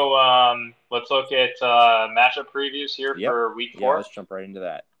go. Let's look at matchup previews here for week 4. Yeah, let's jump right into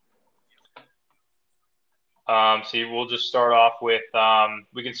that. So we'll just start off with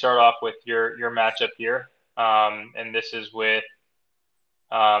we can start off with your matchup here, and this is with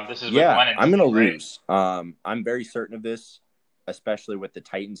Lennon. I'm going to lose. I'm very certain of this, especially with the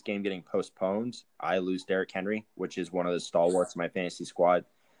Titans game getting postponed. I lose Derrick Henry, which is one of the stalwarts of my fantasy squad.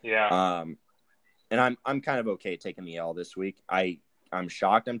 Yeah. And I'm kind of okay taking the L this week. I'm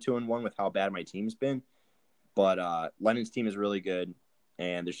shocked I'm 2-1 with how bad my team's been, but Lennon's team is really good,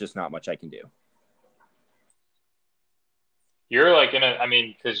 and there's just not much I can do. You're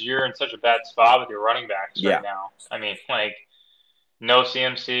because you're in such a bad spot with your running backs right now. I mean, no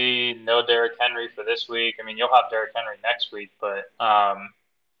CMC, no Derrick Henry for this week. I mean, you'll have Derrick Henry next week, but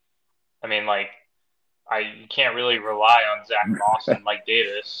you can't really rely on Zach Moss and Mike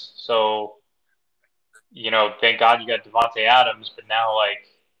Davis. So, thank God you got Devontae Adams, but now,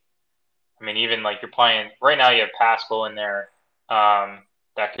 even you're playing right now, you have Pascal in there.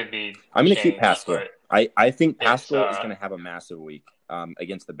 That could be. I'm going to keep Pascal. I think Pascal is going to have a massive week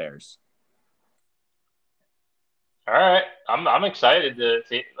against the Bears. All right, I'm excited to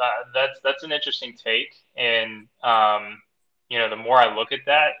see. That's an interesting take, and the more I look at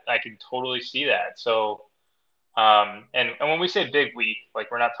that, I can totally see that. So, and when we say big week,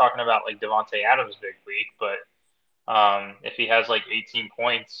 we're not talking about Devontae Adams' big week, but if he has 18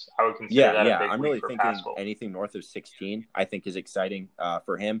 points, I would consider that a big week for Pascal. I'm really thinking anything north of 16, I think is exciting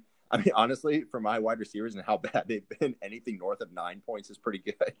for him. I mean, honestly, for my wide receivers and how bad they've been, anything north of 9 points is pretty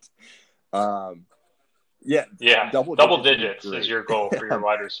good. Yeah, Yeah, double double digits would be digits is great. your goal for your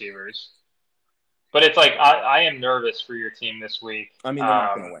wide receivers. But it's like I am nervous for your team this week. I mean, they're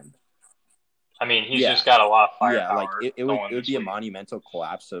not going to win. I mean, he's Yeah, just got a lot of yeah, like firepower it would going this be a week. monumental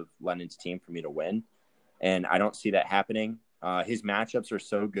collapse of Lennon's team for me to win, and I don't see that happening. His matchups are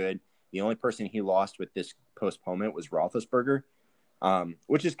so good. The only person he lost with this postponement was Roethlisberger,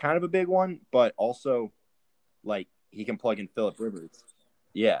 which is kind of a big one, but also like he can plug in Phillip Rivers.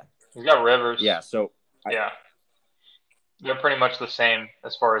 Yeah, He's got Rivers. yeah. So yeah, they're pretty much the same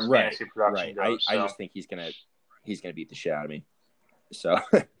as far as right, fantasy production right. goes. I just think he's gonna beat the shit out of me. So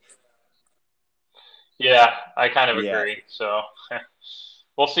yeah, I kind of yeah. agree. So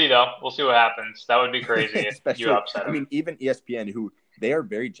we'll see though. We'll see what happens. That would be crazy if you upset him. I mean, even ESPN, who they are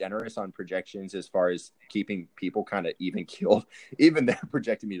very generous on projections as far as keeping people kind of even killed. Even they're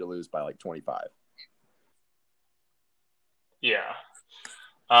projecting me to lose by like 25. Yeah.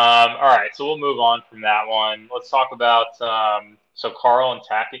 All right, so we'll move on from that one. Let's talk about so Carl and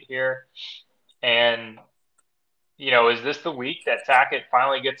Tackett here, and is this the week that Tackett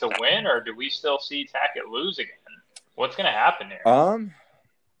finally gets a win, or do we still see Tackett lose again? What's going to happen here?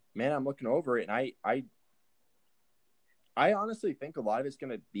 Man, I'm looking over it, and I honestly think a lot of it's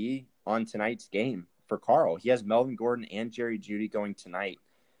going to be on tonight's game for Carl. He has Melvin Gordon and Jerry Jeudy going tonight.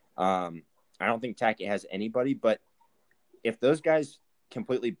 I don't think Tackett has anybody, but if those guys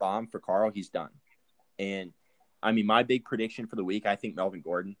completely bomb for Carl, he's done. And I mean, my big prediction for the week, I think Melvin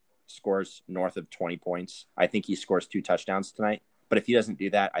Gordon scores north of 20 points. I think he scores 2 touchdowns tonight. But if he doesn't do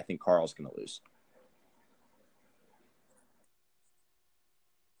that, I think Carl's going to lose.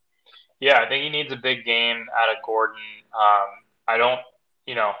 Yeah, I think he needs a big game out of Gordon. I don't,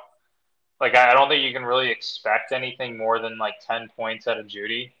 I don't think you can really expect anything more than like 10 points out of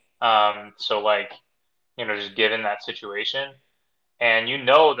Jeudy. Just given that situation. And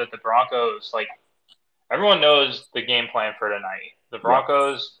that the Broncos, like, everyone knows the game plan for tonight. The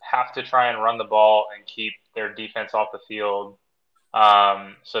Broncos have to try and run the ball and keep their defense off the field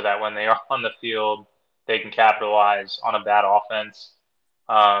so that when they are on the field, they can capitalize on a bad offense.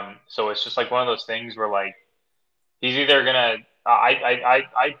 So it's just like one of those things where, like, he's either going to –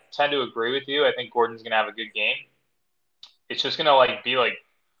 I tend to agree with you. I think Gordon's going to have a good game. It's just going to, like, be like,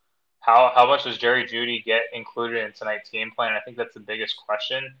 how much does Jerry Jeudy get included in tonight's game plan? I think that's the biggest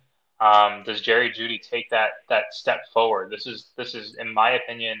question. Does Jerry Jeudy take that step forward? This is in my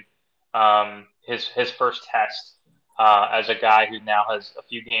opinion his first test as a guy who now has a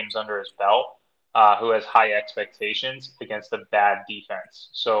few games under his belt, who has high expectations against a bad defense.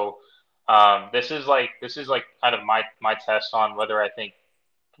 So this is like kind of my test on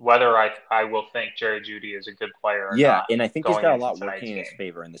whether I will think Jerry Jeudy is a good player or not. And I think he's got a lot working in his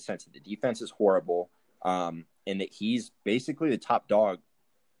favor in the sense that the defense is horrible, and that he's basically the top dog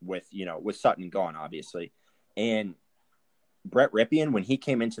with Sutton gone, obviously. And Brett Ripien, when he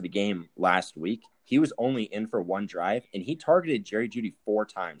came into the game last week, he was only in for one drive, and he targeted Jerry Jeudy 4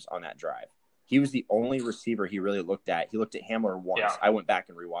 times on that drive. He was the only receiver he really looked at. He looked at Hamler once. Yeah. I went back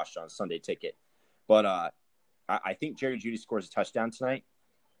and rewatched it on Sunday Ticket. But I think Jerry Jeudy scores a touchdown tonight.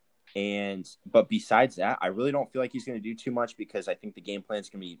 But besides that, I really don't feel like he's going to do too much because I think the game plan is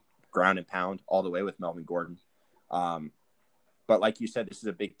going to be ground and pound all the way with Melvin Gordon. But like you said, this is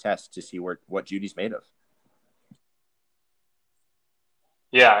a big test to see what Jeudy's made of.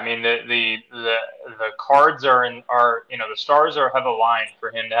 Yeah, I mean the cards are the stars have aligned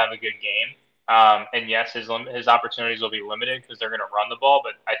for him to have a good game. And yes, his opportunities will be limited because they're going to run the ball,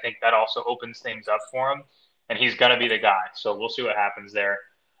 but I think that also opens things up for him, and he's going to be the guy. So we'll see what happens there.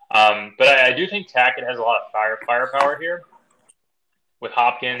 But I do think Tackett has a lot of firepower here with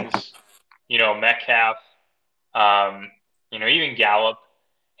Hopkins, Metcalf, even Gallup.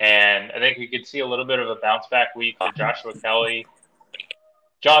 And I think we could see a little bit of a bounce back week for Joshua Kelly.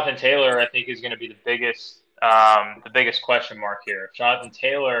 Jonathan Taylor, I think, is going to be the biggest question mark here. If Jonathan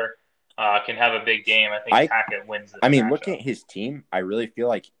Taylor can have a big game, I think Tackett wins this matchup. Looking at his team, I really feel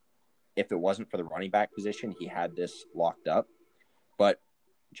like if it wasn't for the running back position, he had this locked up. But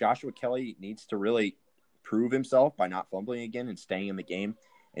Joshua Kelly needs to really prove himself by not fumbling again and staying in the game.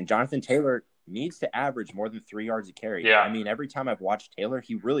 And Jonathan Taylor needs to average more than 3 yards a carry. Yeah. I mean, every time I've watched Taylor,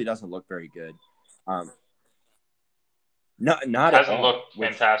 he really doesn't look very good. Not hasn't looked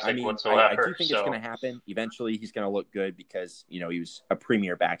fantastic whatsoever. I do think it's going to happen. Eventually, he's going to look good because, he was a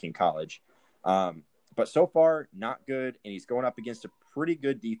premier back in college. But so far, not good. And he's going up against a pretty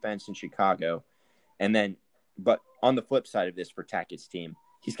good defense in Chicago. But on the flip side of this for Tackett's team,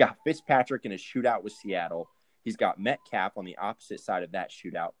 he's got Fitzpatrick in a shootout with Seattle. He's got Metcalf on the opposite side of that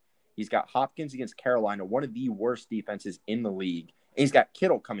shootout. He's got Hopkins against Carolina, one of the worst defenses in the league. And he's got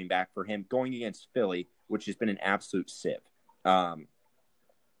Kittle coming back for him, going against Philly, which has been an absolute sieve. I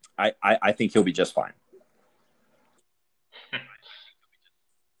think he'll be just fine.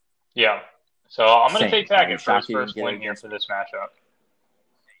 Yeah. So I'm going to take Tackett for his Shocked first win here for this matchup.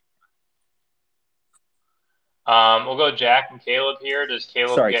 We'll go Jack and Caleb here. Does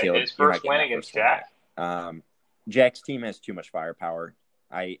Caleb get his first win against Jack? Jack's team has too much firepower.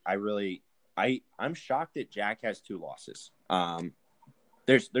 I'm shocked that Jack has 2 losses.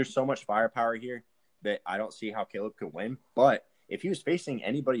 There's so much firepower here that I don't see how Caleb could win. But if he was facing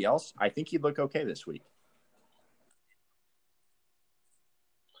anybody else, I think he'd look okay this week.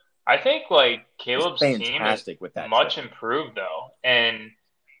 I think like Caleb's team is with that much improved though, and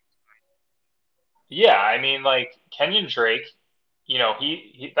yeah, I mean like Kenyon Drake, you know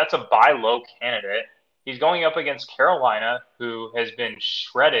he that's a buy low candidate. He's going up against Carolina, who has been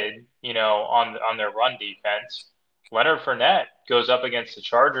shredded, you know, on their run defense. Leonard Fournette goes up against the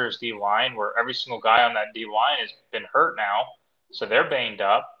Chargers D line, where every single guy on that D line has been hurt now, so they're banged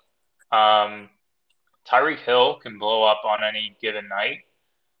up. Tyreek Hill can blow up on any given night.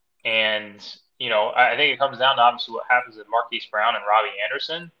 And, you know, I think it comes down to obviously what happens with Marquise Brown and Robbie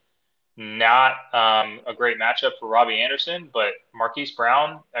Anderson. Not a great matchup for Robbie Anderson, but Marquise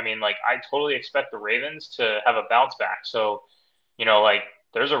Brown, I mean, like, I totally expect the Ravens to have a bounce back. So, you know, like,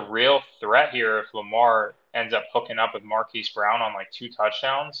 there's a real threat here if Lamar ends up hooking up with Marquise Brown on, like, 2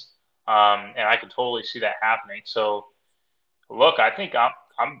 touchdowns. And I could totally see that happening. So, look, I think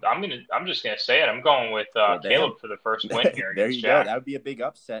I'm just gonna say it. I'm going with Caleb for the first win here. There you go. That would be a big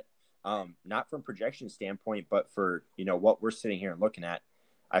upset. Not from projection standpoint, but for what we're sitting here and looking at,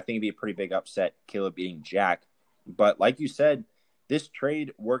 I think it'd be a pretty big upset. Caleb beating Jack, but like you said, this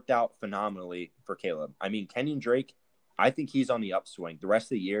trade worked out phenomenally for Caleb. I mean, Kenyon Drake, I think he's on the upswing. The rest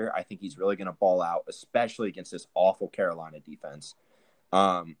of the year, I think he's really going to ball out, especially against this awful Carolina defense.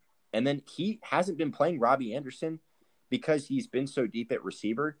 And then he hasn't been playing Robbie Anderson because he's been so deep at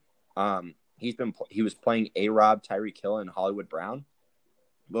receiver. He was playing A-Rob, Tyreek Hill, and Hollywood Brown.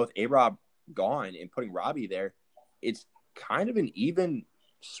 Both A-Rob gone and putting Robbie there, it's kind of an even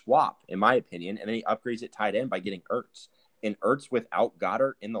swap, in my opinion. And then he upgrades at tight end by getting Ertz. And Ertz without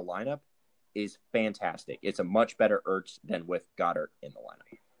Goddard in the lineup is fantastic. It's a much better Ertz than with Goddard in the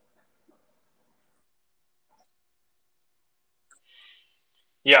lineup.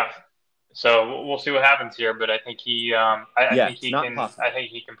 Yeah. So we'll see what happens here, but I think I think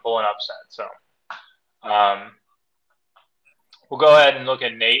he can pull an upset. So we'll go ahead and look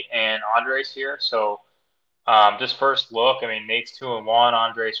at Nate and Andres here. So just first look, I mean, Nate's 2-1,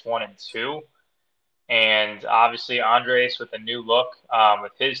 Andres 1-2, and obviously Andres with a new look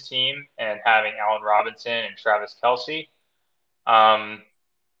with his team and having Allen Robinson and Travis Kelce.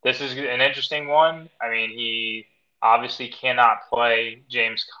 This is an interesting one. I mean, he obviously cannot play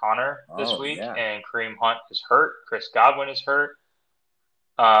James Conner this week, and Kareem Hunt is hurt. Chris Godwin is hurt.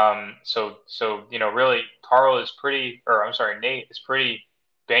 So really, Nate is pretty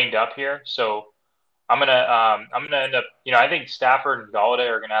banged up here. So I'm gonna end up, I think Stafford and Golladay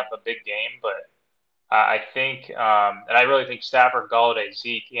are gonna have a big game, but I think, and I really think Stafford, Golladay,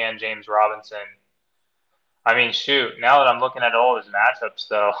 Zeke, and James Robinson. I mean, shoot, now that I'm looking at all his matchups,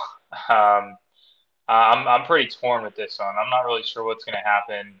 though, I'm pretty torn with this one. I'm not really sure what's going to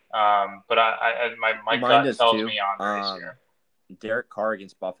happen, but my gut tells me Andres here. Derek Carr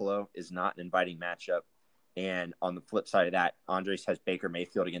against Buffalo is not an inviting matchup, and on the flip side of that, Andres has Baker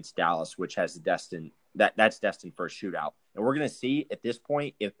Mayfield against Dallas, which has that's destined for a shootout. And we're going to see at this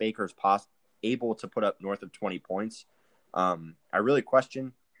point if Baker's able to put up north of 20 points. I really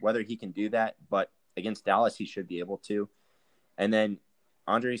question whether he can do that, but against Dallas, he should be able to. And then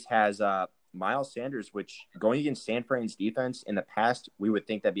Andres has Miles Sanders, which going against San Fran's defense in the past, we would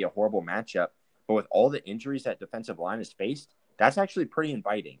think that'd be a horrible matchup. But with all the injuries that defensive line has faced, that's actually pretty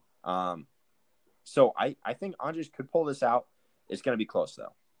inviting. So I think Andres could pull this out. It's going to be close,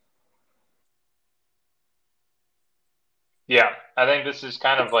 though. Yeah, I think this is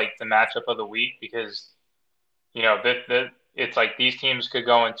kind of like the matchup of the week because, it's like these teams could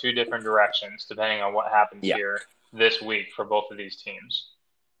go in 2 different directions depending on what happens here this week for both of these teams.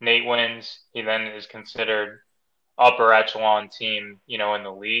 Nate wins. He then is considered upper echelon team, in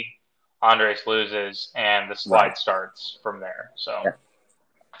the league. Andres loses, and the slide starts from there. So,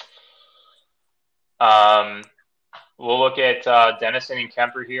 we'll look at Dennison and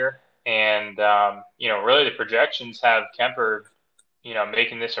Kemper here. And, really the projections have Kemper,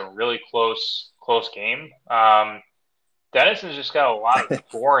 making this a really close game. Dennison's just got a lot of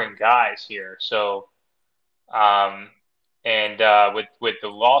boring guys here. So, And with the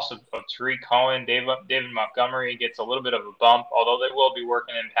loss of Tariq Cohen, David Montgomery gets a little bit of a bump, although they will be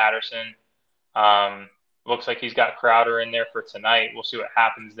working in Patterson. Um, looks like he's got Crowder in there for tonight. We'll see what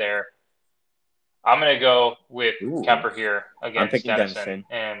happens there. I'm going to go with Ooh, Kemper here I'm against picking Dennison, Denison.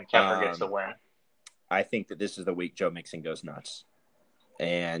 and Kemper gets the win. I think that this is the week Joe Mixon goes nuts.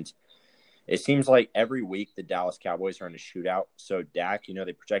 And it seems like every week the Dallas Cowboys are in a shootout. So Dak,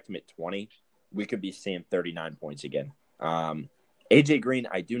 they project him at 20. We could be seeing 39 points again. AJ Green,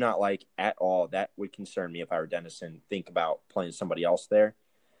 I do not like at all. That would concern me if I were Dennison. Think about playing somebody else there.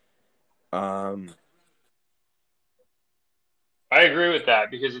 I agree with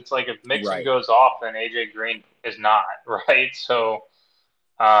that because it's like if Mixon Right. goes off, then AJ Green is not, right? So,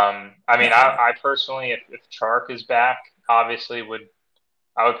 I mean, Definitely. I personally, if Chark is back, obviously I would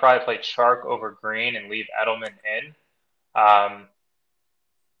probably play Chark over Green and leave Edelman in. Um,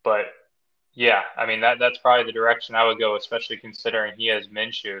 but yeah, I mean that's probably the direction I would go, especially considering he has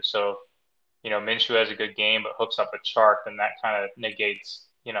Minshew. So, Minshew has a good game, but hooks up a Chark, then that kind of negates,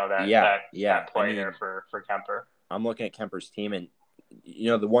 Yeah. that Yeah. that I play there mean, for Kemper. I'm looking at Kemper's team, and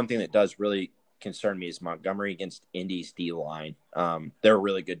the one thing that does really concern me is Montgomery against Indy's D line. They're a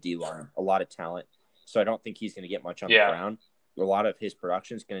really good D line, a lot of talent. So I don't think he's going to get much on the Yeah. ground. A lot of his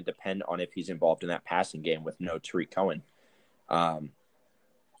production is going to depend on if he's involved in that passing game with no Tariq Cohen. Um,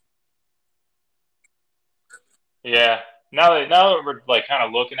 Yeah. Now that we're like kind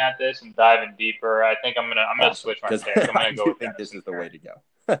of looking at this and diving deeper, I think I'm gonna awesome, switch my because pick. I'm I gonna go do with think this Dennison is the way here. to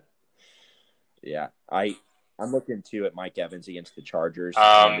go. Yeah, I'm looking too at Mike Evans against the Chargers, and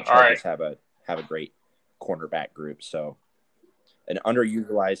the All right. Chargers have a great cornerback group. So an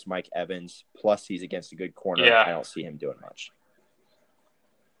underutilized Mike Evans, plus he's against a good corner. Yeah. I don't see him doing much.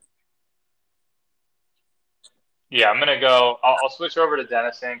 Yeah, I'm gonna go. I'll switch over to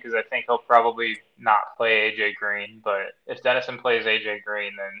Dennison because I think he'll probably not play AJ Green. But if Dennison plays AJ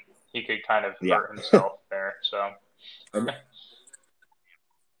Green, then he could kind of Yeah. hurt himself there. So And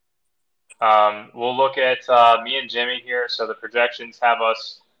we'll look at me and Jimmy here. So the projections have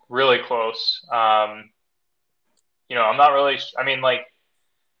us really close. I'm not really. I mean, like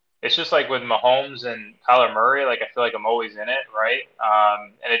it's just like with Mahomes and Kyler Murray, like I feel like I'm always in it, right?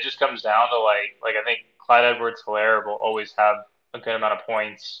 And it just comes down to like I think Clyde Edwards-Helaire will always have a good amount of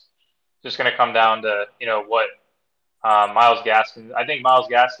points. Just going to come down to what Miles Gaskin. I think Miles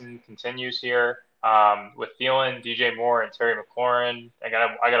Gaskin continues here with Thielen, DJ Moore, and Terry McLaurin. I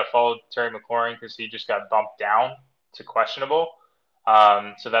gotta follow Terry McLaurin because he just got bumped down to questionable.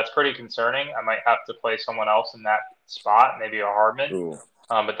 So that's pretty concerning. I might have to play someone else in that spot, maybe a Hardman. ooh,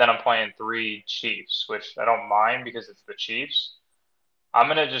 But then I'm playing three Chiefs, which I don't mind because it's the Chiefs. I'm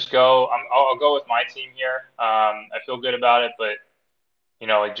gonna just go. I'll go with my team here. I feel good about it, but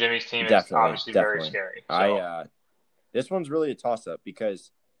like Jimmy's team is definitely, obviously very definitely. scary. I So This one's really a toss up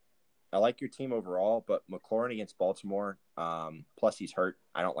because I like your team overall, but McLaurin against Baltimore, plus he's hurt.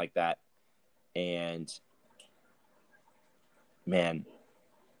 I don't like that. And man,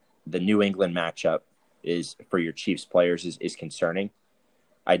 the New England matchup is for your Chiefs players is concerning.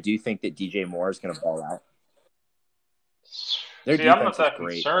 I do think that DJ Moore is going to ball out. Their see, I'm not defense is that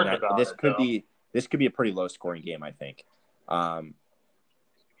great, and concerned about this it could though. be a pretty low scoring game. I think. Um,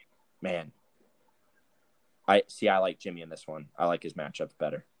 man, I like Jimmy in this one. I like his matchups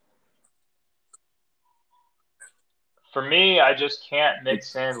better. For me, I just can't mix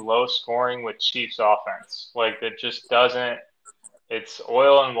It's in low scoring with Chiefs offense. Like it just doesn't. It's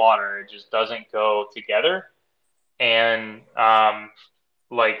oil and water. It just doesn't go together. And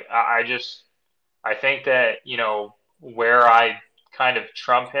like I think that where I kind of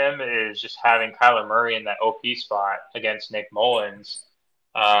trump him is just having Kyler Murray in that OP spot against Nick Mullins.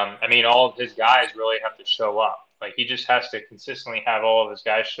 I mean, all of his guys really have to show up. Like he just has to consistently have all of his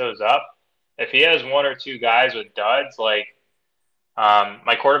guys shows up. If he has one or two guys with duds, like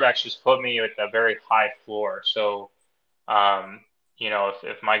my quarterbacks just put me with a very high floor. So um,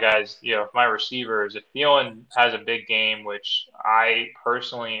 if my guys, if my receivers, if Thielen has a big game, which I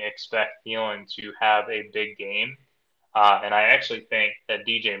personally expect Thielen to have a big game, and I actually think that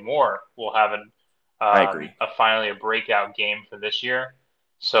DJ Moore will have I agree. a finally a breakout game for this year.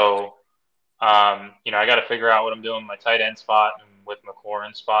 So, I got to figure out what I'm doing with my tight end spot and with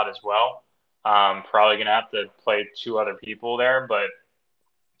McLaurin's spot as well. Probably gonna have to play two other people there, but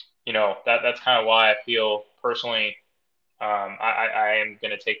that's kind of why I feel personally I am going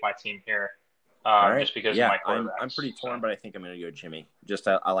to take my team here All right. just because of Yeah, my I'm quarterbacks. pretty So torn, but I think I'm going to go Jimmy. Just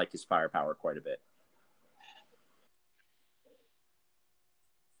I like his firepower quite a bit.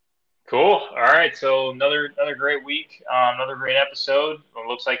 Cool. All right. So another great week, another great episode. It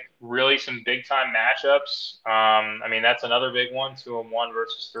looks like really some big time matchups. I mean that's another big one, 2-1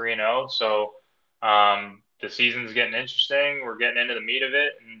 versus 3-0. So the season's getting interesting. We're getting into the meat of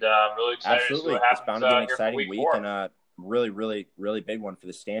it, and really excited to see what Absolutely. It's happens bound to be an here for exciting week week four. and a really, really, really big one for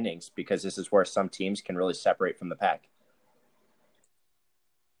the standings because this is where some teams can really separate from the pack.